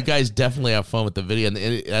 You guys definitely have fun with the video.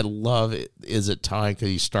 And I love it. Is it time? Cause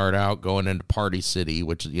you start out going into Party City,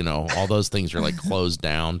 which, all those things are like closed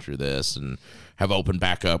down through this and have opened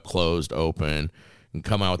back up, closed, open. And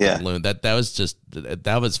come out with the balloon.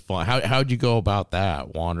 That was fun. How'd you go about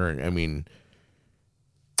that? Wandering? I mean,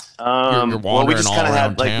 you're wandering well, we just all kind of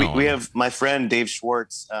around had town. we have my friend Dave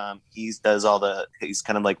Schwartz. He's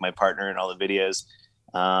kind of like my partner in all the videos,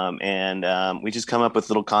 and we just come up with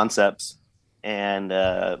little concepts and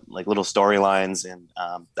like little storylines, and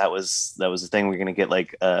that was the thing. We're gonna get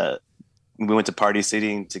like we went to Party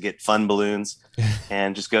City to get fun balloons,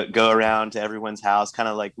 and just go around to everyone's house, kind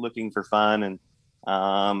of like looking for fun and.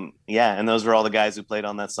 And those were all the guys who played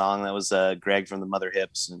on that song. That was Greg from the Mother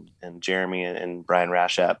Hips and Jeremy and Brian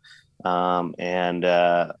Rashap.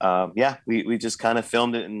 We just kind of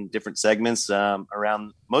filmed it in different segments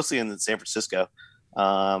around, mostly in San Francisco.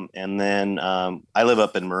 And then I live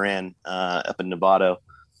up in Marin, up in Novato.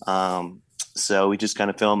 So we just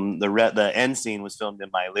kind of filmed the end scene was filmed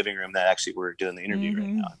in my living room that actually we're doing the interview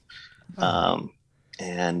right now.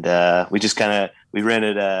 and we just we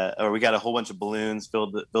rented or we got a whole bunch of balloons,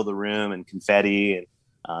 filled the room, and confetti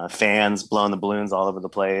and fans blowing the balloons all over the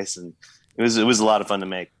place, and it was a lot of fun to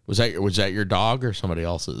make. Was that your dog or somebody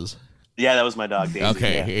else's? Yeah, that was my dog, Daisy.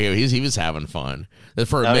 Okay, yeah. he was having fun.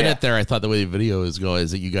 For a minute there, I thought the way the video was going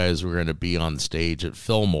is that you guys were going to be on stage at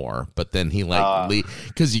Fillmore, but then he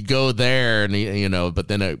because you go there and but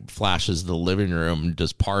then it flashes the living room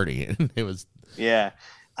just partying. It was that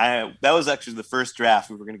was actually the first draft.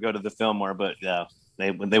 We were going to go to the Fillmore, but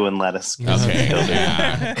they wouldn't let us. Okay,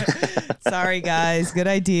 yeah. Sorry guys, good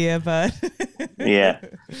idea, but yeah.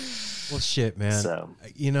 Well, shit, man. So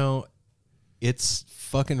it's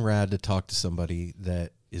fucking rad to talk to somebody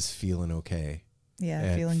that is feeling okay.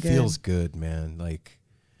 Yeah, feeling good. Feels good, man. Like,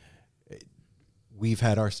 we've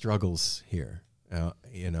had our struggles here, and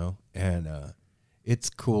it's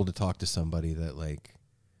cool to talk to somebody that like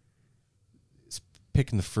is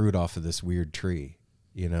picking the fruit off of this weird tree,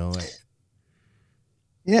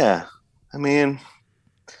 Yeah, I mean,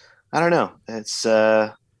 I don't know. It's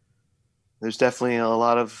there's definitely a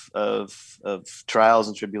lot of trials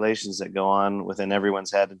and tribulations that go on within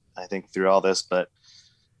everyone's head, I think, through all this. But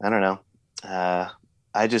I don't know. I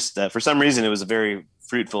just for some reason it was a very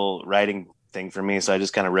fruitful writing thing for me, so I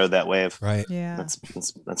just kind of rode that wave. Right. Yeah.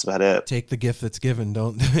 That's about it. Take the gift that's given.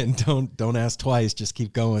 Don't ask twice. Just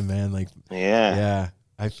keep going, man. Like, yeah.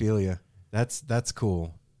 I feel you. That's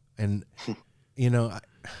cool. And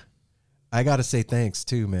I got to say thanks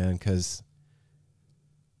too, man, because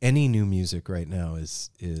any new music right now is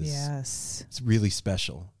yes, it's really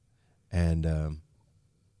special, and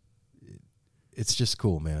it's just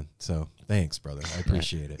cool, man. So thanks, brother. I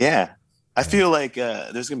appreciate it. Yeah, I feel like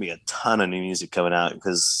there's gonna be a ton of new music coming out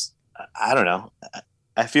because I don't know.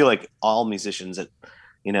 I feel like all musicians that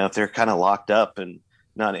if they're kind of locked up and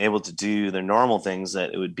not able to do their normal things,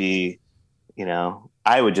 that it would be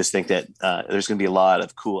I would just think that there's going to be a lot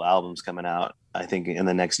of cool albums coming out, I think, in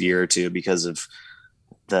the next year or two because of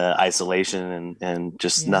the isolation and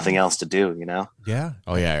just nothing else to do, Yeah.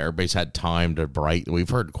 Oh, yeah. Everybody's had time to write. We've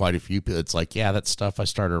heard quite a few people. It's like, that stuff I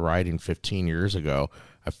started writing 15 years ago.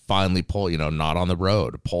 I finally pulled, not on the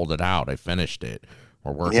road, pulled it out. I finished it.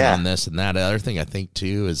 We're working on this and that. The other thing I think,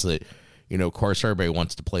 too, is that, of course, everybody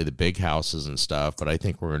wants to play the big houses and stuff, but I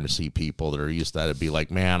think we're going to see people that are used to that and be like,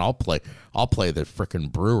 man, I'll play the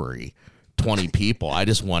frickin' brewery, 20 people. I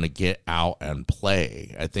just want to get out and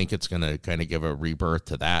play. I think it's going to kind of give a rebirth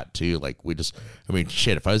to that, too. Like,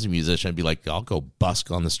 shit, if I was a musician, I'd be like, I'll go busk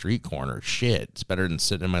on the street corner. Shit, it's better than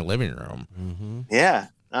sitting in my living room. Mm-hmm. Yeah.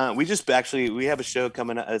 We have a show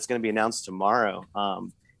coming up. It's going to be announced tomorrow.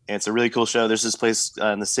 And it's a really cool show. There's this place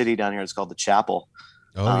in the city down here. It's called The Chapel.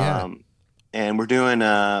 Oh, yeah. And we're doing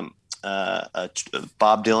Bob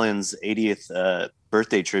Dylan's 80th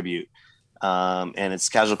birthday tribute. And it's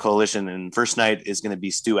Casual Coalition. And first night is going to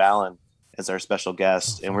be Stu Allen as our special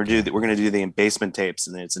guest. And we're going to do the Basement Tapes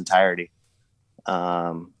in its entirety.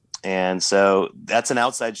 And so that's an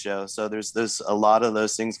outside show. So there's a lot of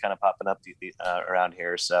those things kind of popping up around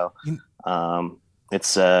here. So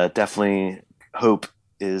it's definitely hope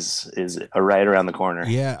is right around the corner.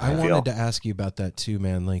 Yeah, I wanted to ask you about that too,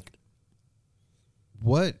 man. Like,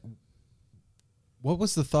 what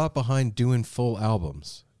was the thought behind doing full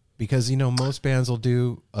albums? Because most bands will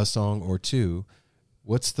do a song or two.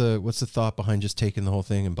 What's the thought behind just taking the whole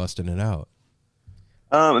thing and busting it out?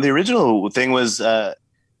 The original thing was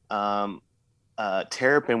Terrapin.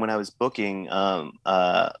 When I was booking,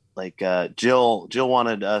 Jill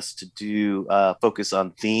wanted us to do focus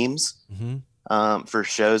on themes for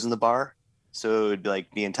shows in the bar, so it would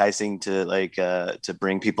be enticing to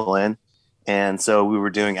bring people in. And so we were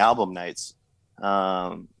doing album nights.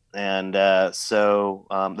 So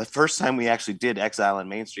the first time we actually did Exile on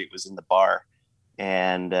Main Street was in the bar.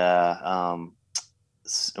 And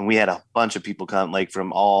we had a bunch of people come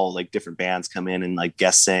from all different bands come in and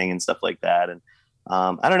guest sing and stuff like that. And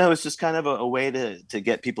I don't know, it's just kind of a way to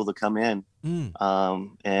get people to come in. And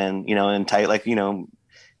tight,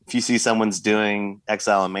 if you see someone's doing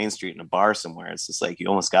Exile on Main Street in a bar somewhere, it's just you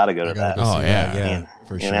almost got to go to that. Yeah,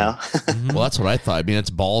 for sure. Well, that's what I thought. I mean, it's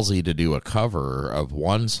ballsy to do a cover of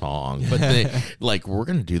one song, but we're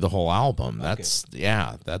going to do the whole album. That's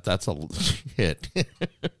that's a hit.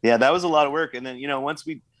 Yeah, that was a lot of work. And then once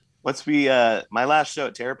we my last show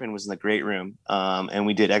at Terrapin was in the Great Room, and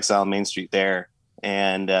we did Exile on Main Street there.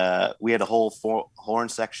 And we had a whole horn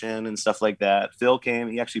section and stuff like that. Phil came;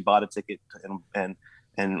 he actually bought a ticket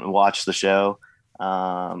and watched the show. It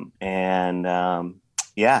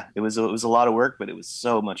was a lot of work, but it was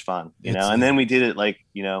so much fun, and then we did it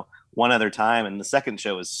one other time, and the second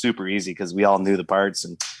show was super easy because we all knew the parts,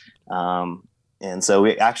 and And so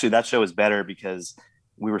that show was better because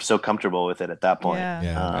we were so comfortable with it at that point.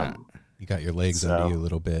 Yeah. You got your legs under you a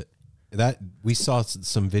little bit. That we saw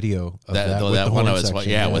some video of that with that the one horn I was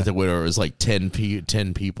section, with it where it was like 10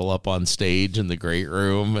 people up on stage in the great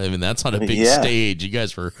room. I mean, that's on a big stage. You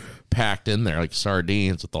guys were packed in there like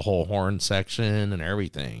sardines with the whole horn section and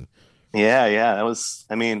everything. Yeah, that was.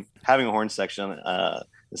 I mean, having a horn section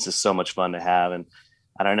is just so much fun to have, and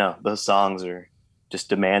I don't know, those songs are just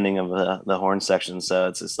demanding of the horn section. So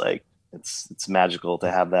it's just like it's magical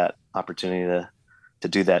to have that opportunity to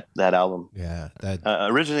do that album. Yeah.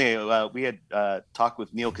 Originally, we had talked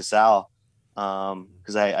with Neil Casal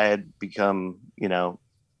because I had become,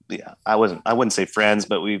 I wouldn't say friends,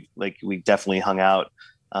 but we definitely hung out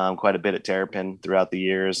quite a bit at Terrapin throughout the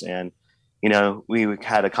years, and we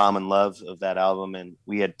had a common love of that album, and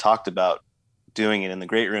we had talked about doing it in the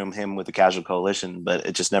Great Room, him with the Casual Coalition, but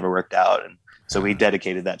it just never worked out, and so we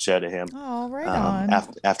dedicated that show to him. Oh, right on.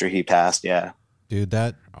 After he passed, yeah. Dude,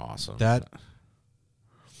 that awesome. That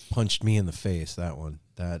punched me in the face. That one,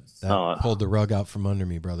 that pulled the rug out from under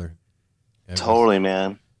me, brother. Totally,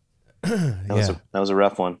 man. That was a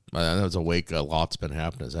rough one. That was a lot's been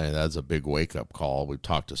happening. That's a big wake up call. We've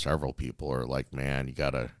talked to several people who are like, man, you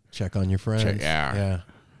gotta check on your friends. Yeah.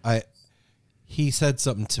 He said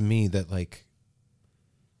something to me that like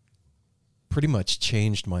pretty much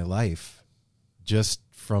changed my life. Just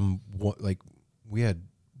from what, we had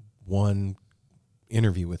one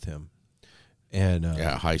interview with him. And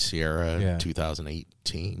High Sierra,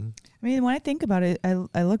 2018. I mean, when I think about it,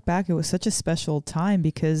 I look back, it was such a special time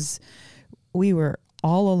because we were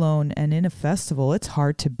all alone, and in a festival, it's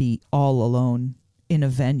hard to be all alone in a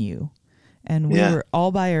venue. And we were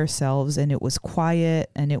all by ourselves, and it was quiet,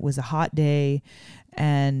 and it was a hot day,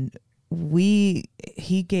 and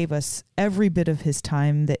he gave us every bit of his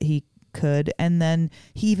time that he could, and then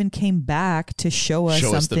he even came back to show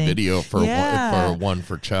us the video for one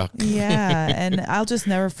for Chuck. And I'll just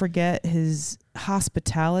never forget his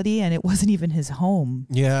hospitality, and it wasn't even his home.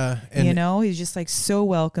 And he's just like so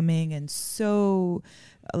welcoming, and so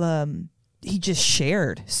he just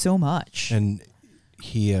shared so much. And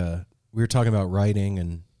he we were talking about writing,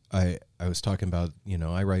 and I was talking about,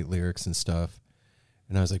 I write lyrics and stuff,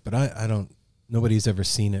 and I was like, but I don't, nobody's ever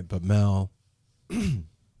seen it but Mel.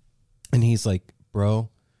 And he's like, bro,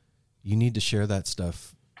 you need to share that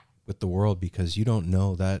stuff with the world because you don't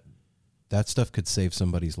know that stuff could save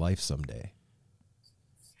somebody's life someday.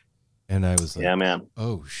 And I was like, yeah, man.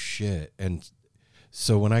 Oh, shit. And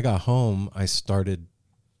so when I got home, I started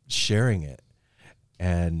sharing it.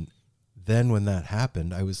 And then when that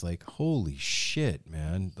happened, I was like, holy shit,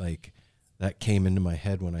 man. Like, that came into my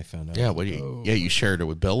head when I found out. Yeah, you shared it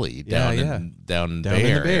with Billy down in the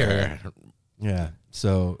Bay Area. Yeah.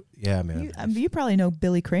 So, yeah, man. You probably know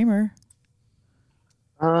Billy Kramer.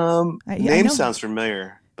 Name sounds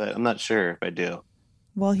familiar, but I'm not sure if I do.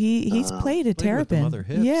 Well, he's played at Terrapin. Mother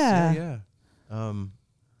Hips. Yeah. And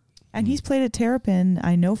he's played at Terrapin,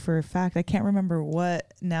 I know for a fact. I can't remember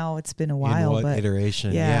what now. It's been a while. In what but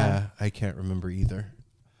iteration? Yeah, I can't remember either.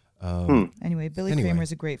 Anyway, Billy Kramer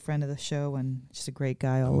is a great friend of the show and just a great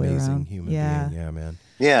guy all the way around. Amazing human being. Yeah, man.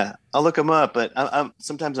 Yeah, I'll look him up, but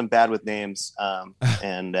sometimes I'm bad with names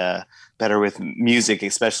and better with music,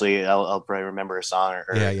 especially. I'll probably remember a song or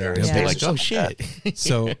be like, oh shit.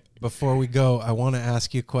 So before we go, I want to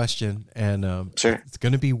ask you a question, and sure, it's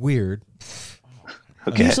going to be weird.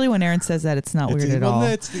 Okay. Usually when Aaron says that, it's not weird at all.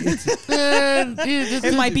 It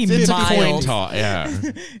might be mild.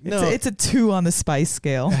 It's a 2 on the spice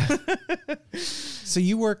scale. So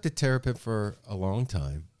you worked at Terrapin for a long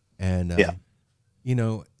time, and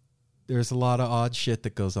there's a lot of odd shit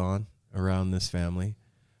that goes on around this family.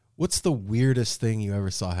 What's the weirdest thing you ever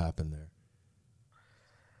saw happen there?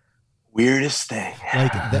 Weirdest thing,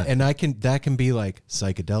 that can be like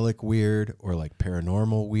psychedelic weird or like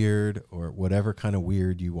paranormal weird or whatever kind of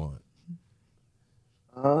weird you want.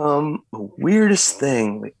 The weirdest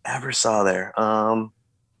thing we ever saw there.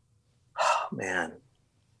 Man.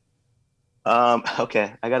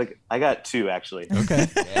 Okay, I got 2 actually. Okay.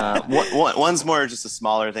 One's more just a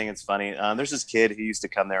smaller thing. It's funny. There's this kid who used to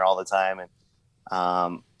come there all the time,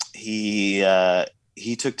 and he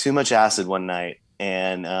took too much acid one night,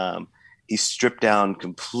 and he stripped down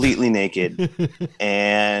completely naked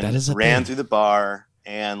and ran through the bar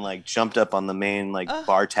and like jumped up on the main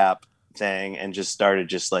bar tap thing and just started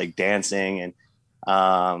dancing and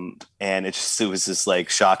it was just like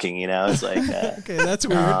shocking, It's like okay, that's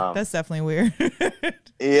weird. That's definitely weird.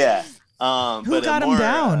 Yeah. Who got him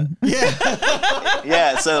down?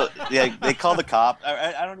 Yeah. So they called the cop.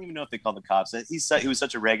 I don't even know if they called the cops. He was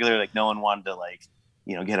such a regular, no one wanted to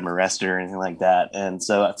get him arrested or anything like that. And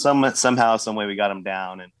so somehow, some way we got him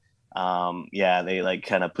down, and they like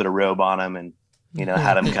kind of put a robe on him and,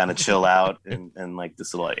 had him kind of chill out in like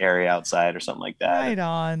this little area outside or something like that. Right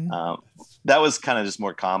on. That was kind of just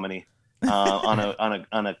more comedy.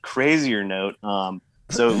 On a crazier note,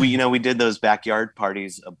 so we did those backyard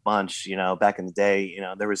parties a bunch. Back in the day,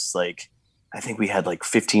 there was like, I think we had like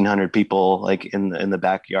 1,500 people like in the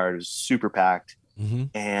backyard. It was super packed.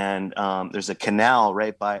 Mm-hmm. And there's a canal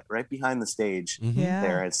right behind the stage. Mm-hmm. Yeah.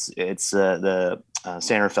 There, it's the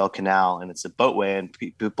San Rafael Canal, and it's a boatway, and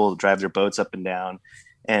people drive their boats up and down.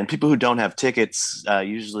 And people who don't have tickets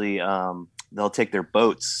usually they'll take their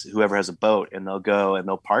boats, whoever has a boat, and they'll go and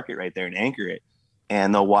they'll park it right there and anchor it,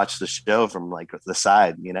 and they'll watch the show from like the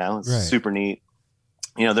side. It's right. Super neat.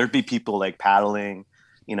 There'd be people like paddling,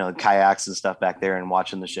 kayaks and stuff back there and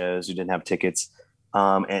watching the shows who didn't have tickets.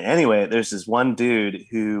 And anyway, there's this one dude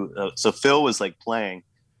who, so Phil was like playing,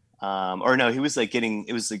 or no, he was like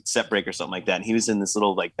it was like set break or something like that. And he was in this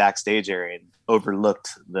little like backstage area and overlooked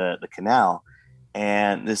the canal.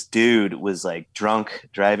 And this dude was like drunk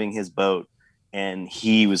driving his boat, and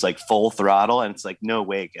he was like full throttle, and it's like no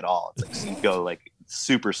wake at all. It's like you go like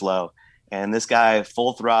super slow. And this guy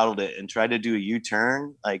full throttled it and tried to do a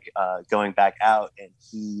U-turn, like going back out, and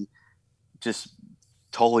he just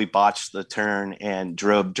totally botched the turn and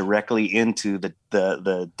drove directly into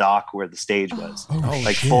the dock where the stage was.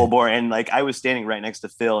 Like shit. Full bore. And like I was standing right next to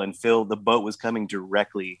Phil, and the boat was coming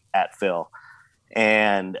directly at Phil.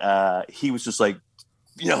 And he was just like,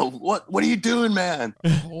 what are you doing, man?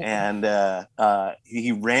 And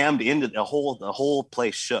he rammed into the whole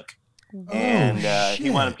place shook. And he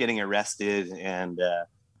wound up getting arrested, and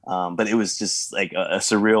but it was just like a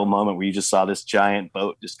surreal moment where you just saw this giant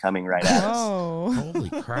boat just coming right at us. Holy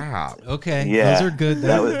crap. Okay. Yeah. Those are good.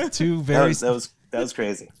 That was two very... That was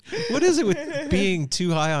crazy. What is it with being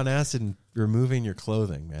too high on acid and removing your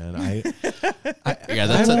clothing, man?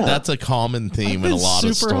 That's a common theme in a lot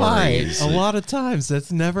of stories. A lot of times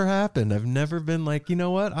that's never happened. I've never been like, you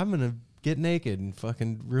know what? I'm going to get naked and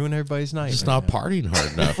fucking ruin everybody's night. Just not partying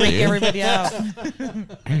hard enough. Freak everybody out.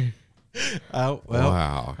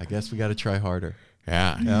 Wow. I guess we got to try harder.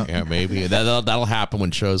 Yeah, maybe that'll happen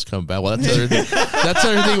when shows come back. Well, that's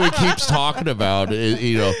another thing we keeps talking about.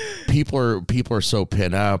 People are so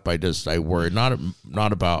pent up. I worry not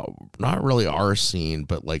really our scene,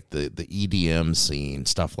 but like the EDM scene,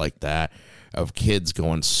 stuff like that, of kids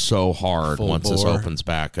going so hard Full once bore. this opens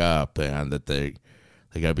back up, and that they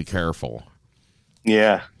gotta be careful.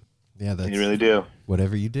 Yeah, that's, you really do.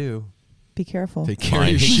 Whatever you do, be careful. Take care of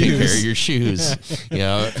your shoes. Take care of your shoes.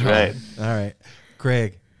 That's right. All right.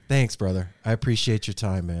 Craig, thanks, brother. I appreciate your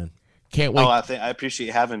time, man. Can't wait. I appreciate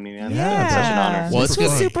you having me, man. Yeah. It's such an honor. Well, This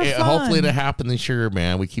was super fun. Hopefully to happen this year,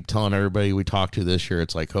 man. We keep telling everybody we talk to this year,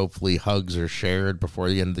 it's like hopefully hugs are shared before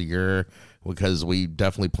the end of the year, because we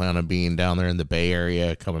definitely plan on being down there in the Bay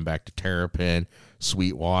Area, coming back to Terrapin,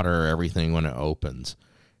 Sweetwater, everything when it opens.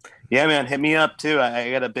 Yeah, man, hit me up too.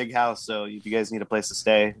 I got a big house, so if you guys need a place to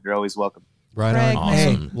stay, you're always welcome. Right Craig, on.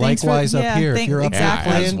 Awesome. Hey, likewise up here. If you're up here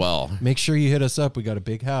exactly. playing, as well. make sure you hit us up. We got a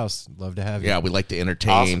big house. Love to have you. Yeah, we like to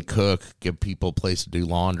entertain, Awesome. cook, give people a place to do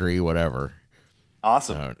laundry, whatever.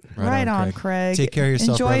 Awesome. Right on, Craig. Take care of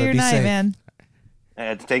yourself, Enjoy brother. your Be night, safe. man.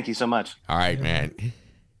 Thank you so much. All right, man. You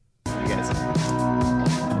guys.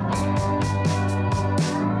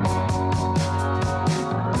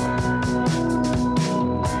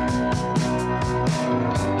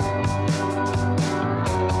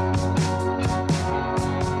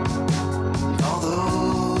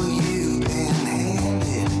 Although you've been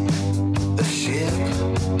handed a ship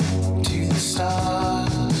to the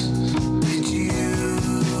stars, did you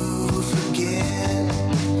forget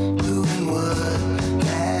who and what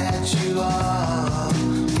that you are?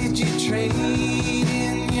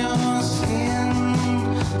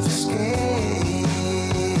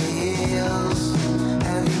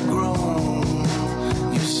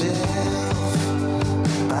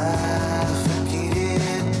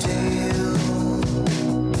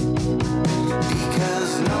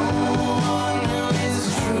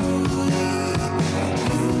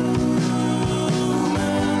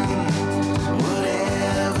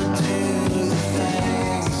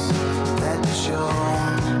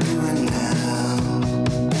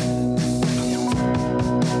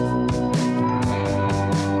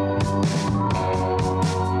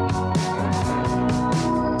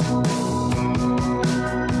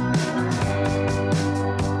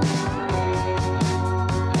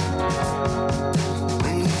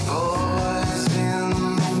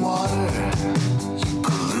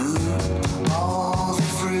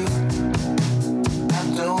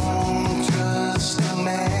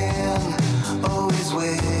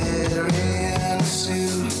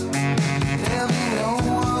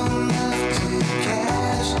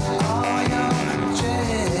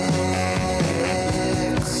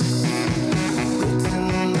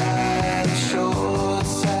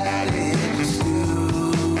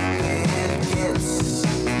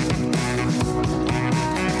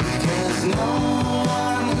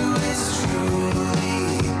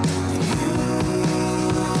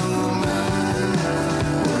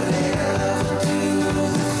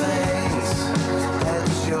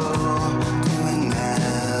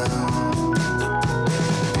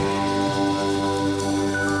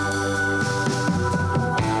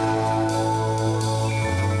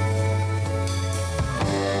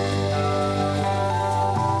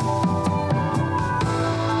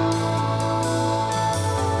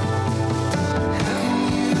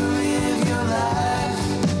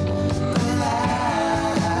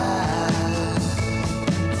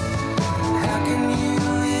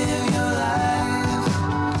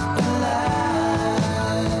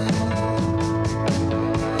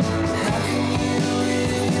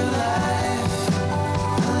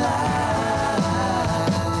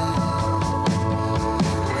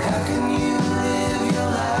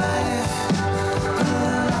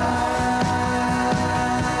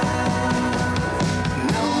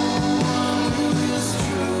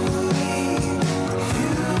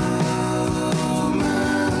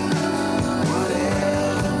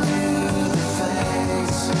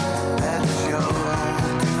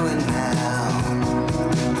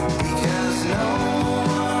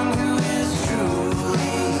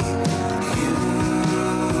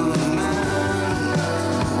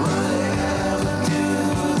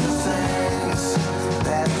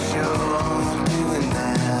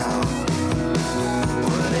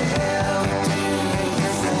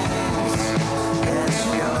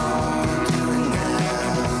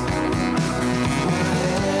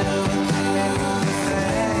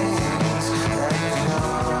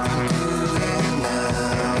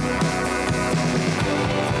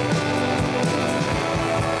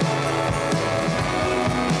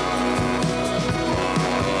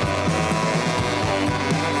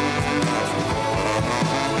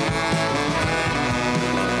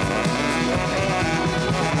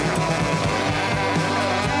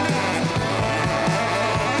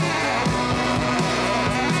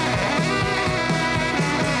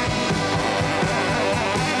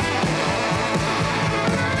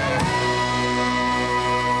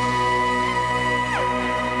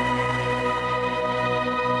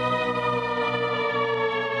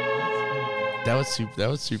 that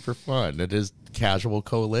was super fun. It is Casual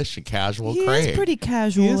Coalition, Casual He Craig. is pretty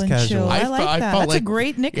casual and casual. chill. I like that. That's a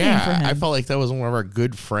great nickname for him. I felt like that was one of our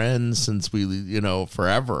good friends since we,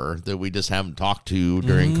 forever, that we just haven't talked to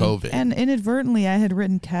during COVID. And inadvertently, I had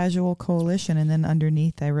written Casual Coalition, and then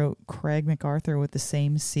underneath I wrote Craig MacArthur with the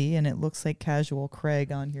same C, and it looks like Casual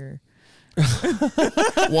Craig on here.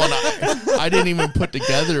 Well, I didn't even put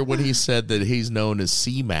together when he said that he's known as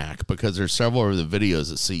C-Mac, because there's several of the videos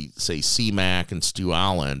that say C-Mac and Stu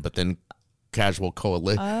Allen, but then Casual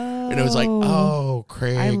Coalition. And it was like,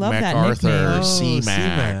 Craig I love that MacArthur, nickname.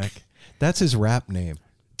 C-Mac. That's his rap name.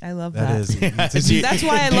 I love that. That is. That's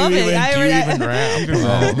why I love it. Do you even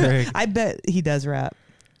rap? Craig. I bet he does rap.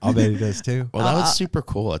 I'll bet he does too. Well, that was super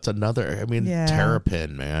cool. It's another, Yeah.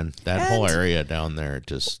 Terrapin, man. That whole area down there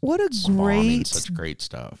just what a spawning such great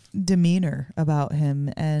stuff. Demeanor about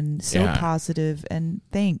him, and so Yeah. positive, and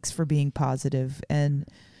thanks for being positive, and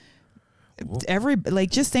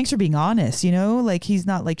just thanks for being honest, like he's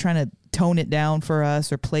not like trying to tone it down for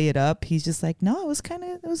us or play it up. He's just like, no, it was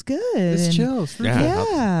good. It's chill. It's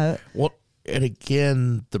Yeah. Well, and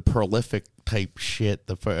again, the prolific type shit,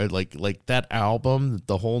 like that album,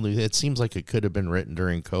 the whole new. It seems like it could have been written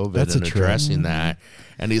during COVID That's a and trip. addressing that.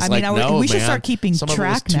 And he's we should start keeping some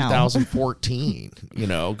track of it was now. 2014.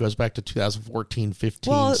 Goes back to 2014,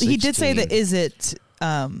 15. Well, 16. he did say that is it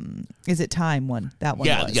time one? That one.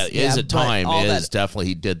 Yeah, was. yeah. Is it time? Is Definitely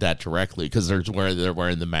he did that directly, because there's where they're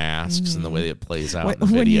wearing the masks and the way it plays out in the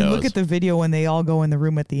when videos. you look at the video when they all go in the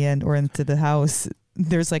room at the end or into the house,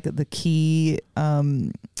 there's like the key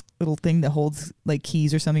little thing that holds like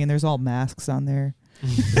keys or something, and there's all masks on there.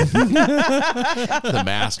 The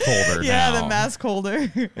mask holder. Yeah, now. the mask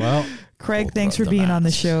holder. Well, Craig, thanks for being on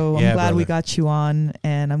the show. I'm Yeah, glad we brother. got you on,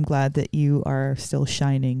 and I'm glad that you are still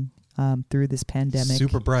shining through this pandemic.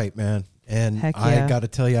 super bright, man. And Heck I yeah. got to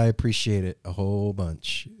tell you, I appreciate it a whole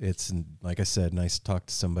bunch. It's, like I said, nice to talk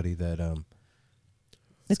to somebody that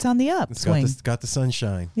It's on the it's upswing. got the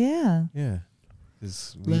sunshine. Yeah. Yeah.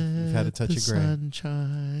 'Cause we've had a touch of gray.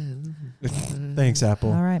 Sunshine. Thanks,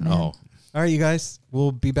 Apple. All right, man. Oh, All right, you guys.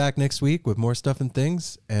 We'll be back next week with more stuff and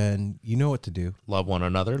things, and you know what to do. love one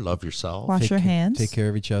another. Love yourself. Wash your hands. Take care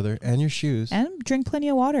of each other and your shoes. And drink plenty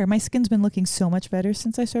of water. My skin's been looking so much better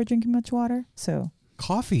since I started drinking much water. So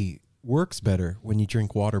Coffee works better when you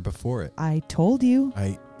drink water before it. I told you.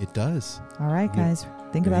 It does. All right, guys.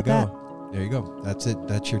 Think There about you that. go. There you go. That's it.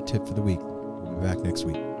 That's your tip for the week. We'll be back next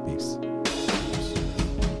week. Peace.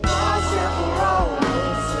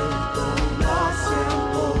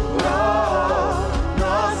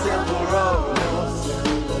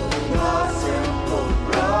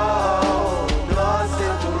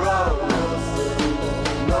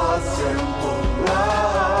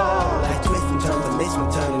 Like twist and turn, the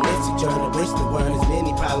mission turn, and it's a journey. Wish the world has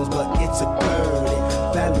many problems, but it's a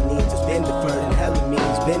burden. Family needs has been deferred, and hell it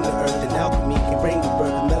means been the earth, and alchemy can bring the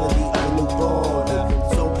birth, the melody of a new born.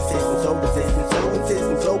 So persistent, so resistant, so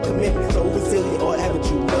insistent, so commitment, so resilient, or haven't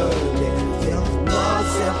you learned it? One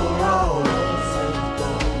simple road.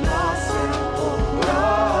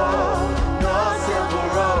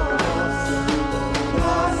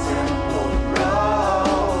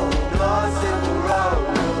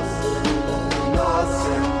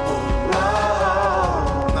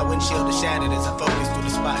 My windshield is shattered as I focus through the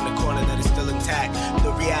spot in the corner that is still intact.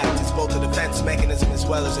 The react is both a defense mechanism as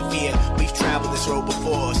well as a fear. We've traveled this road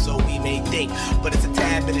before, so we may think, but it's a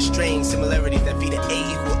tad bit of strange similarities that feed an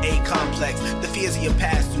A equal A complex. The fears of your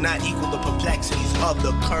past do not equal the perplexities of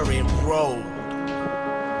the current road.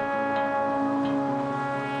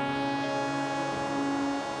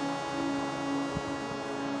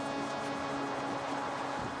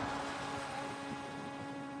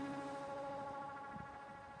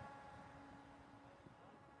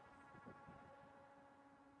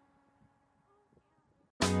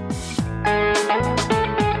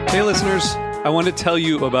 Hey listeners, I want to tell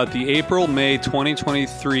you about the April-May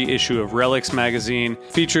 2023 issue of Relics magazine.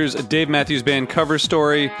 Features a Dave Matthews Band cover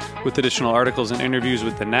story with additional articles and interviews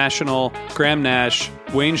with The National, Graham Nash,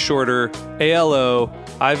 Wayne Shorter, ALO,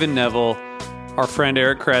 Ivan Neville, our friend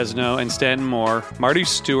Eric Krasno and Stanton Moore, Marty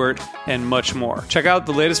Stewart, and much more. Check out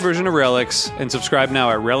the latest version of Relics and subscribe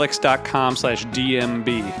now at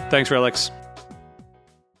relics.com/DMB. Thanks, Relics.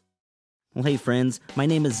 Well, hey friends, my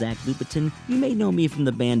name is Zach Lupiton. You may know me from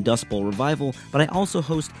the band Dust Bowl Revival, but I also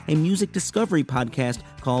host a music discovery podcast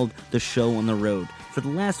called The Show on the Road. For the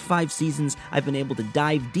last 5 seasons, I've been able to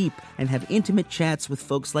dive deep and have intimate chats with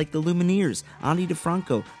folks like the Lumineers, Ani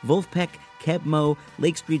DeFranco, Wolfpack, Keb Mo,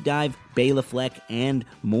 Lake Street Dive, Bela Fleck, and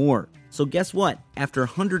more. So guess what? After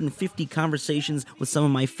 150 conversations with some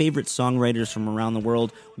of my favorite songwriters from around the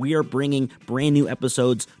world, we are bringing brand new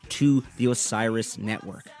episodes to the Osiris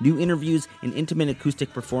Network. New interviews and intimate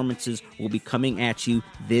acoustic performances will be coming at you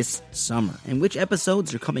this summer. And which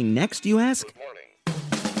episodes are coming next, you ask?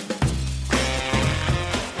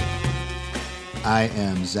 I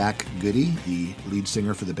am Zach Goody, the lead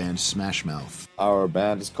singer for the band Smash Mouth. Our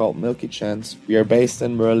band is called Milky Chance. We are based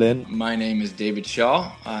in Berlin. My name is David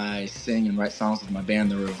Shaw. I sing and write songs with my band,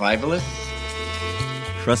 The Revivalists.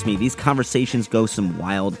 Trust me, these conversations go some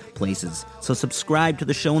wild places. So subscribe to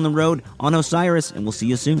the show on the road on Osiris, and we'll see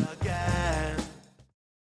you soon.